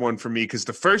hard one for me because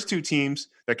the first two teams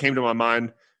that came to my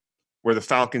mind were the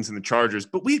Falcons and the Chargers.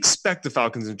 But we expect the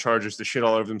Falcons and Chargers to shit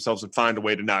all over themselves and find a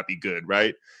way to not be good,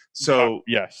 right? So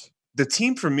yes, the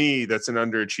team for me that's an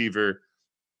underachiever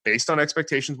based on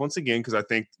expectations, once again, because I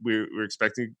think we're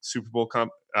expecting Super Bowl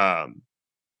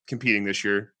competing this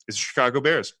year, is the Chicago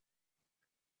Bears.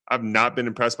 I've not been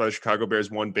impressed by the Chicago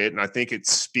Bears one bit, and I think it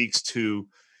speaks to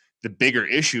the bigger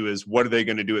issue is what are they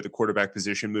going to do at the quarterback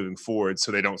position moving forward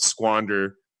so they don't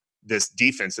squander this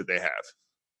defense that they have.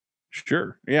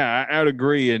 Sure. Yeah, I would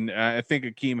agree, and I think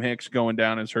Akeem Hicks going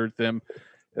down has hurt them.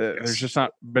 Yes. There's just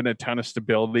not been a ton of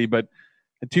stability, but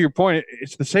to your point,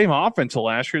 it's the same offense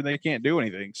last year. And they can't do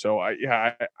anything. So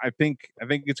I think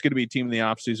it's going to be a team in the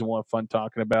offseason we'll have fun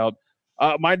talking about.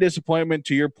 My disappointment,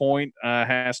 to your point,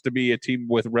 has to be a team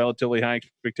with relatively high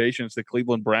expectations, the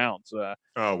Cleveland Browns.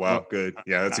 Oh wow, good.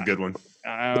 Yeah, that's a good one.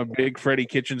 I'm a big Freddie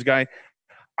Kitchens guy.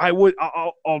 I'll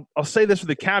say this with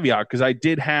a caveat because I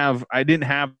didn't have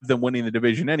them winning the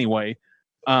division anyway.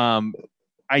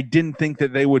 I didn't think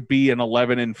that they would be an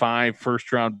 11-5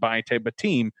 first round bye type of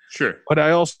team. Sure. But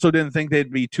I also didn't think they'd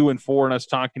be 2-4 and us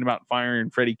talking about firing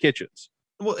Freddie Kitchens.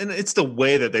 Well, and it's the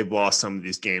way that they've lost some of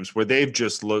these games where they've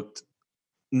just looked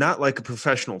not like a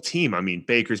professional team. I mean,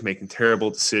 Baker's making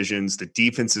terrible decisions. The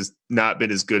defense has not been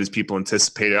as good as people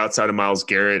anticipated. Outside of Myles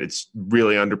Garrett, it's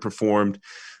really underperformed.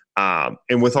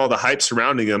 And with all the hype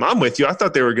surrounding them, I'm with you. I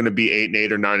thought they were going to be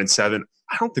 8-8 or 9-7.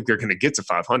 I don't think they're going to get to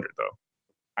 500 though.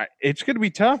 It's going to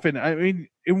be tough. And I mean,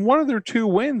 in one of their 2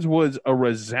 wins was a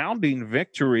resounding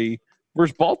victory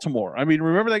versus Baltimore. I mean,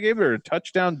 remember that game? They're a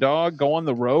touchdown dog, go on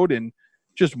the road and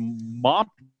just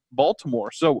mopped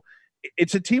Baltimore. So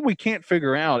it's a team we can't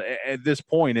figure out at this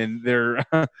point. And they're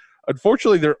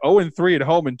unfortunately they're 0-3 at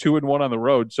home and 2-1 on the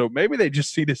road. So maybe they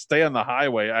just need to stay on the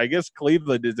highway. I guess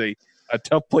Cleveland is a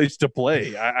tough place to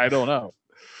play. I don't know.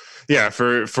 Yeah,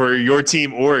 for your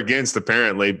team or against,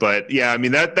 apparently. But, yeah, I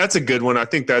mean, that's a good one. I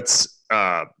think that's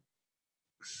I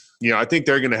think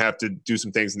they're going to have to do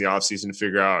some things in the offseason to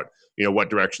figure out, what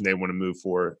direction they want to move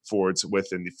forwards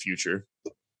with in the future.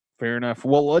 Fair enough.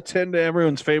 Well, let's head to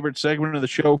everyone's favorite segment of the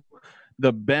show,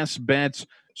 the best bets.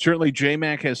 Certainly,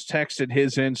 J-Mac has texted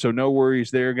his in, so no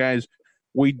worries there, guys.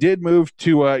 We did move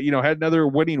to, had another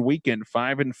winning weekend,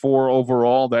 5-4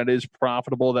 overall. That is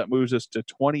profitable. That moves us to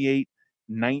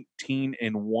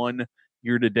 28-19-1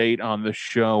 year to date on the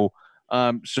show.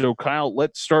 So, Kyle,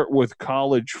 let's start with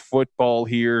college football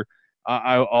here.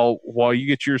 I'll while you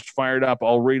get yours fired up,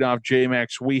 I'll read off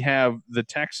J-Max. We have the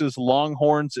Texas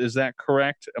Longhorns. Is that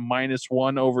correct? A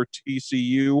 -1 over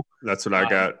TCU. That's what I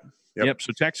got. Yep.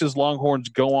 So Texas Longhorns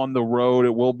go on the road.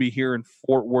 It will be here in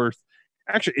Fort Worth.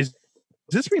 Actually, is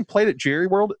this being played at Jerry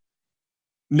World?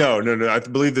 No. I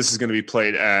believe this is going to be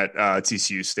played at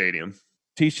TCU Stadium.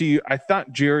 TCU. I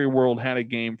thought Jerry World had a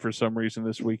game for some reason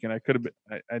this weekend. I could have been.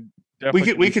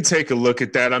 We could take a look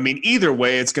at that. I mean, either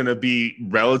way, it's going to be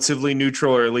relatively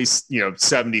neutral, or at least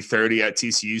 70-30 at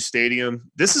TCU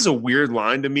Stadium. This is a weird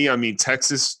line to me. I mean,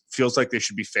 Texas feels like they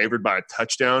should be favored by a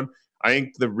touchdown. I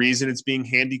think the reason it's being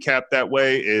handicapped that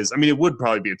way is, I mean, it would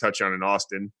probably be a touchdown in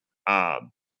Austin,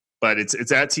 but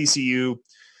it's at TCU.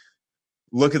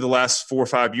 Look at the last 4 or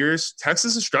 5 years.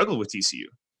 Texas has struggled with TCU.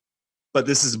 But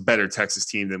this is a better Texas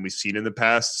team than we've seen in the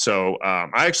past. So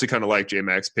I actually kind of like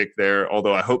J-Mac's pick there,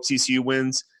 although I hope TCU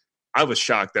wins. I was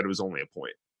shocked that it was only a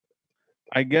point.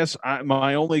 I guess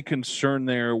my only concern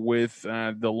there with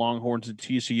the Longhorns and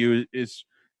TCU is,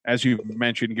 as you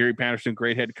mentioned, Gary Patterson,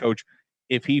 great head coach,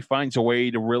 if he finds a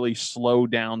way to really slow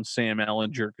down Sam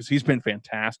Ehlinger, because he's been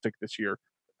fantastic this year.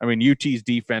 I mean, UT's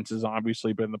defense has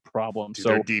obviously been the problem. Dude,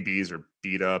 their DBs are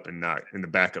beat up and the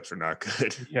backups are not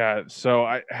good. Yeah,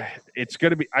 so it's going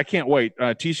to be – I can't wait.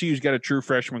 TCU's got a true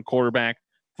freshman quarterback.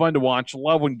 Fun to watch.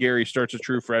 Love when Gary starts a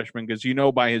true freshman because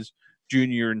by his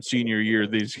junior and senior year,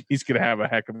 he's going to have a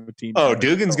heck of a team. Oh,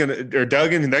 Duggan,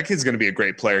 that kid's going to be a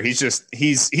great player. He's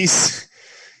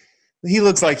He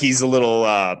looks like he's a little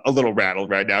rattled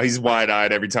right now. He's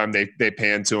wide-eyed every time they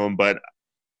pan to him, but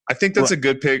I think that's a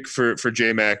good pick for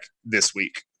J-Mac this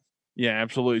week. Yeah,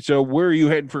 absolutely. So where are you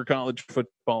heading for college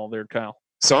football there, Kyle?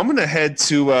 So I'm going to head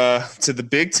to the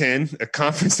Big Ten, a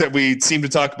conference that we seem to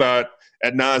talk about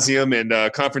ad nauseum, and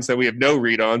a conference that we have no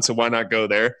read on, so why not go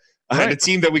there? Right. And a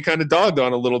team that we kind of dogged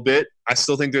on a little bit. I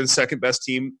still think they're the second best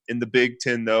team in the Big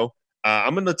Ten, though.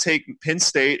 I'm going to take Penn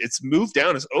State. It's moved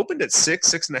down. It's opened at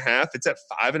 6.5. It's at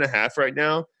 5.5 right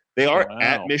now. They are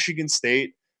at Michigan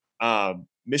State.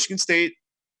 Michigan State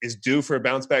is due for a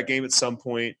bounce-back game at some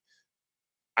point.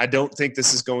 I don't think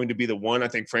this is going to be the one. I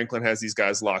think Franklin has these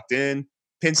guys locked in.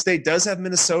 Penn State does have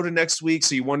Minnesota next week,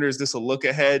 so you wonder, is this a look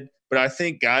ahead? But I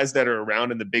think guys that are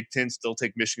around in the Big Ten still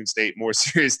take Michigan State more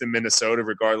serious than Minnesota,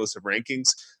 regardless of rankings.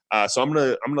 So I'm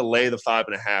gonna lay the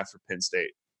 5.5 for Penn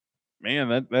State.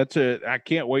 Man, I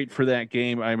can't wait for that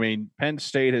game. I mean, Penn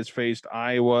State has faced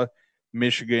Iowa,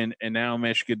 Michigan, and now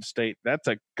Michigan State. That's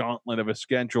a gauntlet of a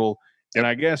schedule. And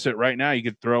I guess right now you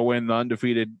could throw in the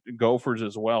undefeated Gophers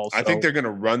as well. So. I think they're going to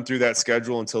run through that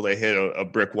schedule until they hit a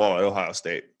brick wall at Ohio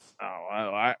State.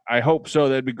 Oh, I hope so.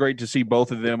 That'd be great to see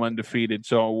both of them undefeated.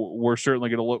 So we're certainly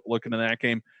going to look into that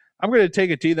game. I'm going to take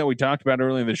a team that we talked about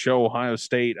earlier in the show, Ohio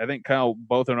State. I think Kyle,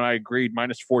 both and I agreed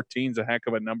 -14 is a heck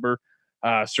of a number.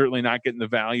 Certainly not getting the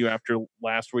value after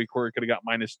last week where it could have got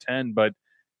 -10. But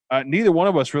neither one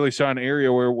of us really saw an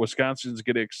area where Wisconsin's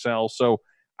going to excel. So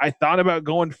I thought about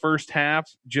going first half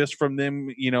just from them,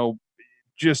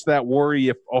 just that worry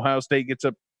if Ohio State gets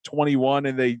up 21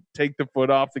 and they take the foot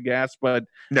off the gas. But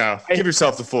no, give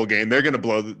yourself the full game. They're going to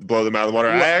blow them out of the water.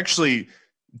 I actually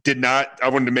did not. I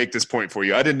wanted to make this point for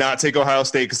you. I did not take Ohio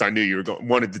State because I knew you were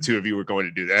one of the two of you were going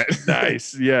to do that.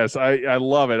 Nice. Yes, I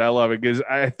love it. I love it because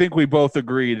I think we both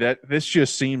agree that this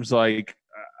just seems like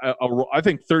I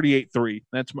think 38-3.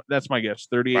 That's my guess.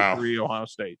 38-3 Ohio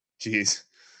State. Jeez.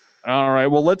 All right.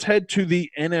 Well, let's head to the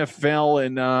NFL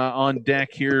and on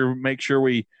deck here. Make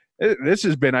sure this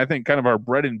has been, I think, kind of our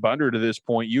bread and butter to this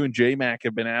point. You and J-Mac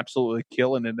have been absolutely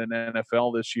killing it in the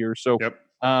NFL this year. So,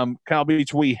 Kyle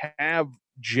Beach, we have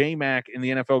J-Mac in the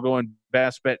NFL going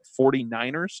best bet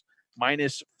 49ers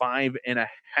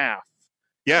 -5.5.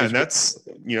 Yeah, and that's,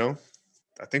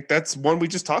 I think that's one we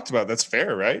just talked about. That's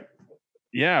fair, right?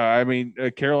 Yeah, I mean, a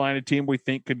Carolina team we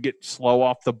think could get slow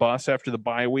off the bus after the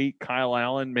bye week. Kyle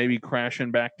Allen maybe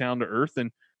crashing back down to earth.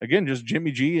 And, again, just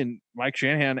Jimmy G and Mike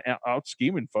Shanahan out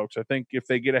scheming folks. I think if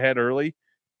they get ahead early,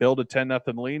 build a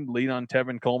 10-0 lead on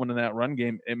Tevin Coleman in that run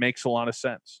game, it makes a lot of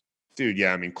sense. Dude,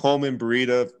 yeah, I mean, Coleman,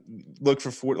 Burita, look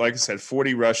for,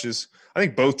 40 rushes. I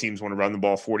think both teams want to run the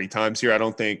ball 40 times here. I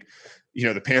don't think,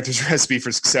 the Panthers' recipe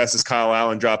for success is Kyle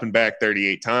Allen dropping back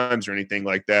 38 times or anything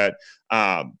like that.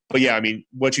 But, yeah, I mean,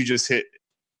 what you just hit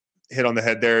on the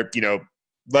head there,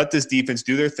 let this defense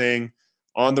do their thing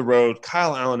on the road.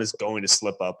 Kyle Allen is going to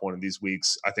slip up one of these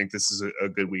weeks. I think this is a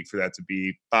good week for that to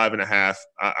be 5.5.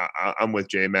 I'm with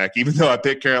J-Mac. Even though I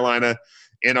picked Carolina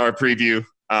in our preview,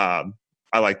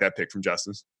 I like that pick from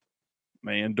Justin's.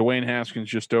 Man, Dwayne Haskins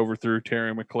just overthrew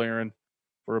Terry McLaurin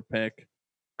for a pick.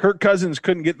 Kirk Cousins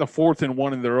couldn't get the 4th and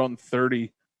 1 in their own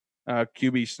 30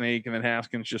 QB sneak, and then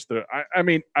Haskins just I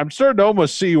mean, I'm starting to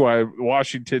almost see why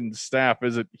Washington's staff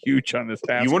isn't huge on this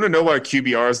task. You want to know why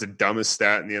QBR is the dumbest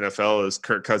stat in the NFL? Is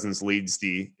Kirk Cousins leads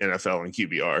the NFL in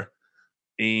QBR.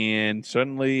 And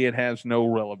suddenly it has no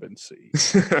relevancy.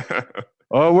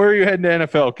 Oh, where are you heading to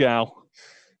NFL, Cal?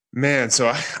 Man, so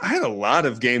I had a lot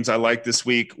of games I like this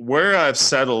week. Where I've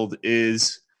settled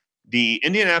is the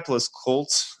Indianapolis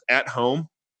Colts at home,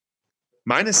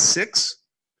 -6.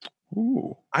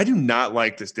 Ooh. I do not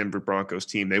like this Denver Broncos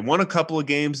team. They won a couple of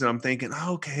games, and I'm thinking,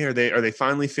 okay, are they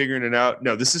finally figuring it out?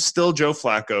 No, this is still Joe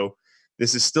Flacco.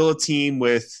 This is still a team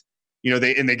with,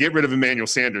 they get rid of Emmanuel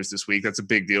Sanders this week. That's a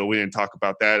big deal. We didn't talk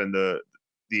about that in the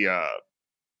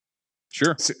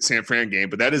San Fran game,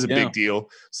 but that is a big deal.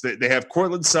 So they have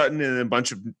Cortland Sutton and a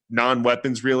bunch of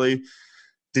non-weapons, really.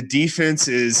 The defense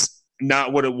is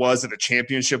not what it was at a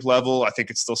championship level. I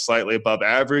think it's still slightly above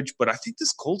average, but I think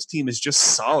this Colts team is just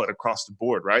solid across the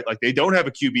board, right? Like, they don't have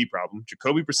a QB problem.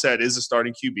 Jacoby Brissett is a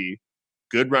starting QB.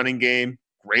 Good running game,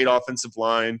 great offensive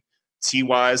line.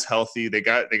 T.Y. is healthy. They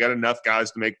got enough guys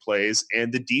to make plays,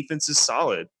 and the defense is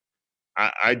solid.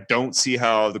 I don't see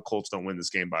how the Colts don't win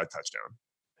this game by a touchdown.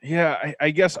 Yeah,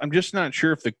 I guess I'm just not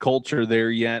sure if the Colts are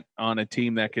there yet on a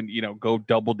team that can, go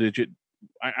double digit.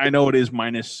 I know it is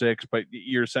 -6, but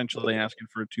you're essentially asking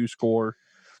for a 2-score.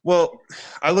 Well,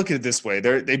 I look at it this way: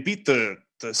 they beat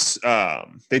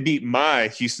they beat my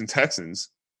Houston Texans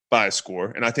by a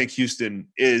score, and I think Houston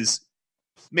is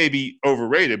maybe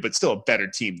overrated, but still a better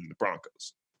team than the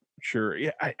Broncos. Sure.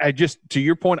 Yeah, I just, to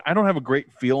your point, I don't have a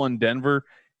great feel in Denver.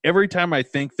 Every time I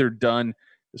think they're done,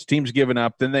 this team's given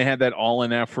up. Then they had that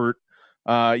all-in effort,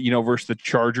 versus the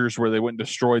Chargers where they went and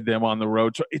destroyed them on the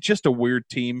road. So it's just a weird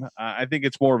team. I think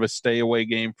it's more of a stay-away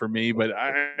game for me, but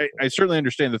I certainly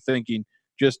understand the thinking.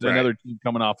 Just Right. another team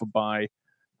coming off a bye.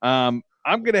 I'm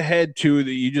going to head to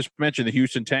you just mentioned the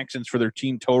Houston Texans for their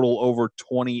team total over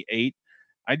 28.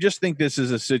 I just think this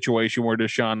is a situation where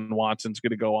Deshaun Watson's going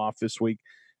to go off this week.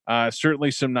 Certainly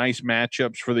some nice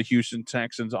matchups for the Houston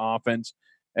Texans offense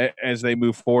as they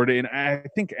move forward. And I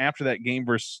think after that game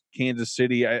versus Kansas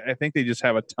City, I think they just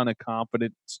have a ton of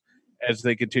confidence as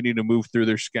they continue to move through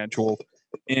their schedule.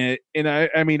 And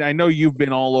I mean, I know you've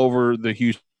been all over the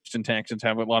Houston Texans,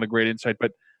 have a lot of great insight,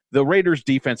 but the Raiders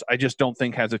defense, I just don't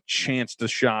think has a chance to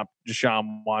shop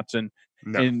Deshaun Watson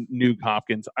and Nuke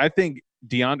Hopkins. I think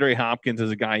DeAndre Hopkins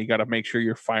is a guy you got to make sure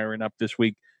you're firing up this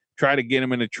week. Try to get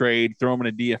him in a trade, throw him in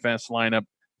a DFS lineup.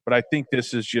 But I think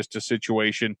this is just a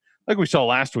situation like we saw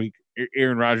last week.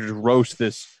 Aaron Rodgers roast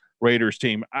this Raiders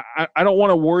team. I don't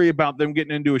want to worry about them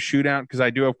getting into a shootout because I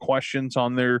do have questions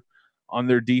on their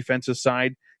defensive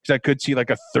side because I could see like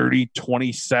a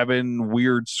 30-27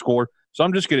 weird score. So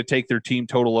I'm just going to take their team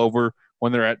total over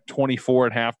when they're at 24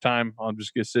 at halftime. I'm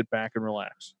just going to sit back and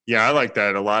relax. Yeah, I like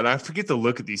that a lot. I forget to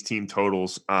look at these team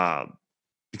totals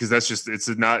because it's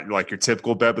not like your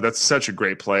typical bet, but that's such a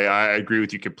great play. I agree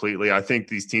with you completely. I think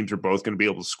these teams are both going to be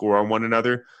able to score on one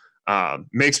another.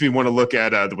 Makes me want to look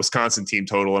at the Wisconsin team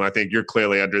total, and I think you're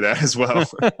clearly under that as well.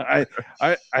 I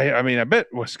mean, I bet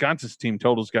Wisconsin's team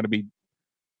total is got to be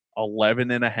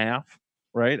 11.5,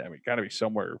 right? I mean, got to be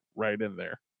somewhere right in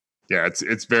there. Yeah,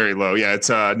 it's very low. Yeah, it's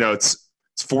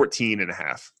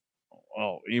 14.5.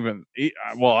 Oh,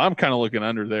 I'm kind of looking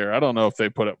under there. I don't know if they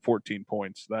put up 14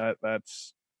 points.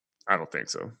 That's I don't think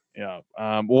so. Yeah.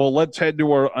 Well, let's head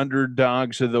to our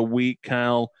underdogs of the week,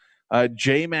 Kyle.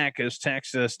 J-Mac has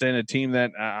texted us in a team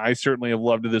that I certainly have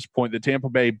loved to this point. The Tampa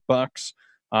Bay Bucks.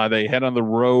 They head on the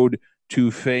road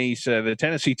to face the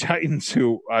Tennessee Titans,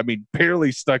 who, I mean,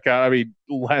 barely stuck out. I mean,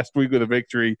 last week with a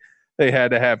victory, they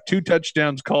had to have 2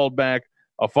 touchdowns called back,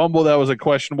 a fumble that was a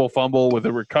questionable fumble with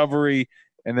a recovery,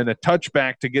 and then a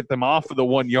touchback to get them off of the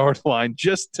 1-yard line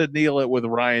just to kneel it with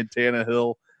Ryan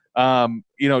Tannehill.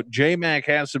 J-Mac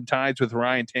has some ties with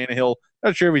Ryan Tannehill.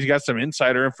 Not sure if he's got some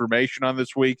insider information on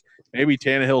this week. Maybe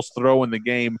Tannehill's throwing the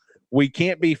game. We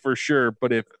can't be for sure,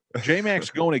 but if J-Mac's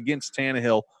going against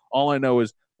Tannehill, all I know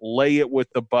is lay it with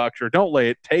the Bucks, or don't lay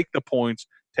it, take the points,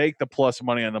 take the plus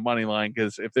money on the money line,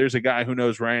 because if there's a guy who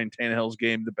knows Ryan Tannehill's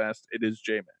game the best, it is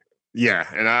J-Mac. Yeah,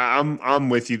 and I'm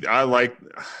with you. I like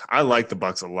the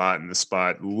Bucks a lot in this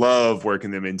spot. Love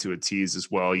working them into a tease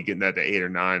as well. You getting that to 8 or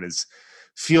 9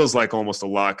 feels like almost a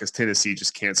lot because Tennessee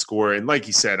just can't score. And like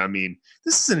you said, I mean,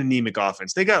 this is an anemic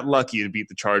offense. They got lucky to beat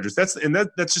the Chargers. That's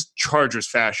just Chargers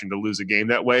fashion to lose a game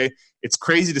that way. It's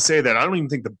crazy to say that. I don't even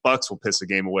think the Bucks will piss a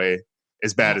game away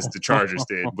as bad as the Chargers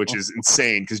did, which is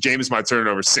insane because Jameis might turn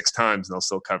it over 6 times and they'll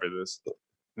still cover this.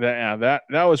 That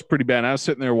was pretty bad. I was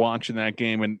sitting there watching that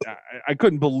game, and I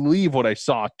couldn't believe what I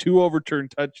saw. 2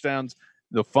 overturned touchdowns,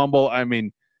 the fumble. I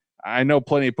mean, I know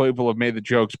plenty of people have made the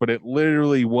jokes, but it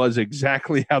literally was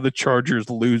exactly how the Chargers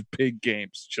lose big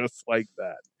games, just like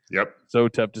that. Yep. So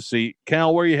tough to see.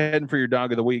 Cal, where are you heading for your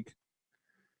dog of the week?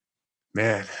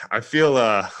 Man, I feel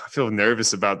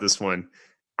nervous about this one.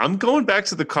 I'm going back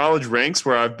to the college ranks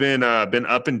where I've been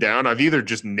up and down. I've either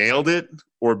just nailed it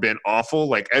or been awful.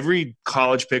 Like every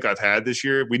college pick I've had this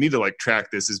year, we need to like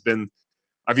track this,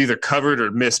 I've either covered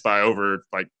or missed by over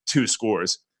like 2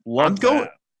 scores. I'm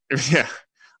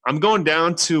going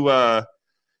down to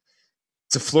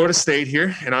Florida State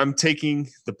here, and I'm taking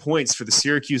the points for the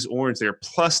Syracuse Orange. They're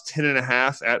plus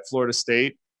 10.5 at Florida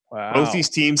State. Wow. Both these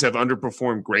teams have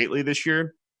underperformed greatly this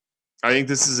year. I think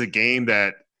this is a game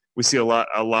that we see a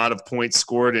lot of points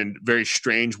scored in very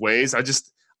strange ways. I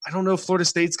don't know if Florida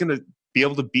State's going to be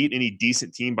able to beat any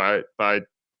decent team by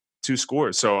 2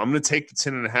 scores. So I'm going to take the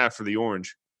 10.5 for the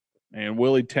Orange. And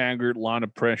Willie Taggart, a lot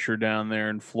of pressure down there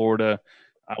in Florida.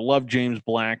 I love James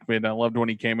Blackman. I loved when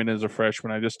he came in as a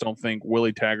freshman. I just don't think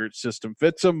Willie Taggart's system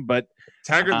fits him. But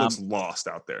Taggart looks lost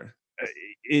out there.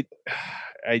 It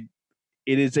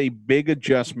is a big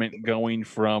adjustment going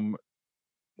from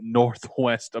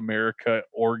Northwest America,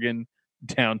 Oregon,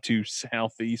 down to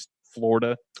Southeast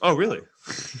Florida. Oh, really?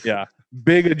 Yeah.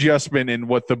 Big adjustment in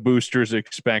what the boosters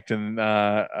expect, and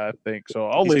I think so.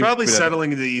 He's probably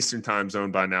settling into the Eastern time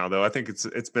zone by now, though. I think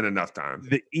it's been enough time.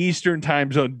 The Eastern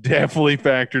time zone definitely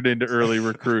factored into early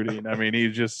recruiting. I mean,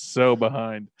 he's just so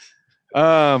behind.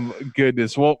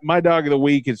 Goodness. Well, my dog of the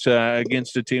week is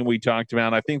against a team we talked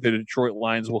about. I think the Detroit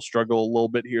Lions will struggle a little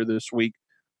bit here this week.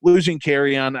 Losing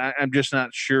carry on, I'm just not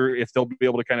sure if they'll be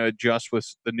able to kind of adjust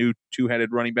with the new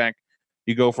two-headed running back.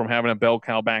 You go from having a bell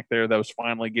cow back there that was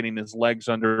finally getting his legs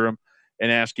under him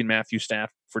and asking Matthew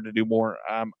Stafford to do more.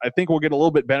 I think we'll get a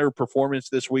little bit better performance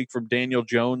this week from Daniel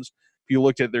Jones. If you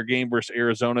looked at their game versus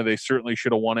Arizona, they certainly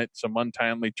should have won it. Some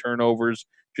untimely turnovers,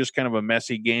 just kind of a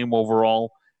messy game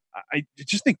overall. I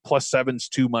just think +7's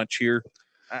too much here.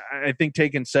 I think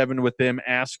taking 7 with them,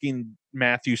 asking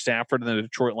Matthew Stafford and the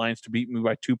Detroit Lions to beat me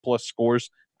by 2+ scores,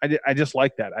 I just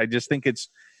like that. I just think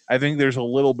I think there's a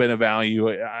little bit of value.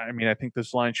 I mean, I think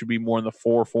this line should be more in the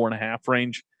 4.5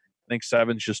 range. I think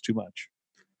 7's just too much.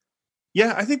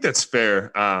 Yeah, I think that's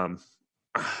fair.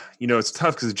 It's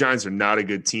tough because the Giants are not a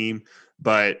good team,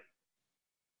 but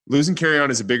losing carry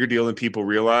on is a bigger deal than people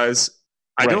realize.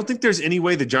 I don't think there's any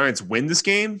way the Giants win this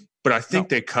game, but I think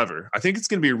they cover. I think it's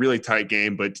going to be a really tight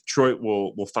game, but Detroit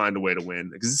will find a way to win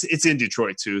because it's in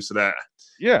Detroit too. So that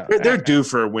they're due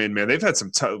for a win, man. They've had some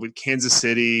tough with Kansas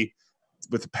City,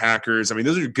 with the Packers. I mean,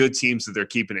 those are good teams that they're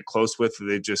keeping it close with.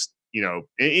 They just,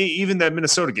 even that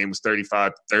Minnesota game was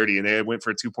 35-30, and they went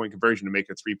for a 2-point conversion to make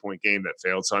a 3-point game that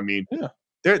failed. So I mean,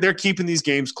 they're keeping these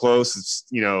games close. It's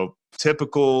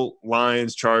typical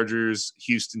Lions, Chargers,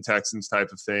 Houston Texans type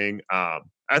of thing. I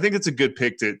think it's a good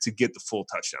pick to get the full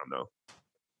touchdown, though.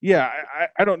 Yeah,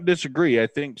 I don't disagree. I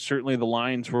think certainly the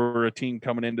Lions were a team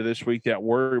coming into this week that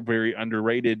were very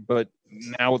underrated, but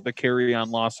now with the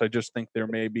carry-on loss, I just think there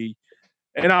may be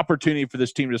an opportunity for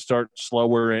this team to start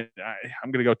slower. And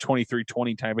I'm going to go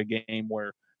 23-20 type of game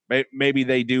where maybe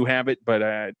they do have it,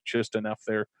 but just enough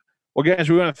there. Well, guys,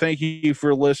 we want to thank you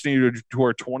for listening to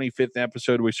our 25th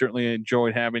episode. We certainly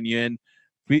enjoyed having you in.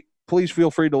 Please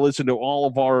feel free to listen to all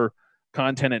of our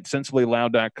content at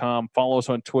sensiblyloud.com. Follow us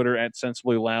on Twitter at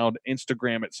sensiblyloud,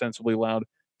 Instagram at sensiblyloud,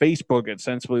 Facebook at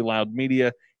sensiblyloud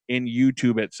media, and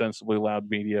YouTube at sensiblyloud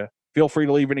media. Feel free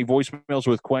to leave any voicemails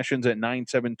with questions at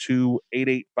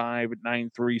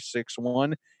 972-885-9361.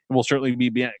 And we'll certainly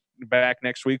be back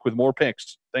next week with more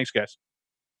picks. Thanks, guys.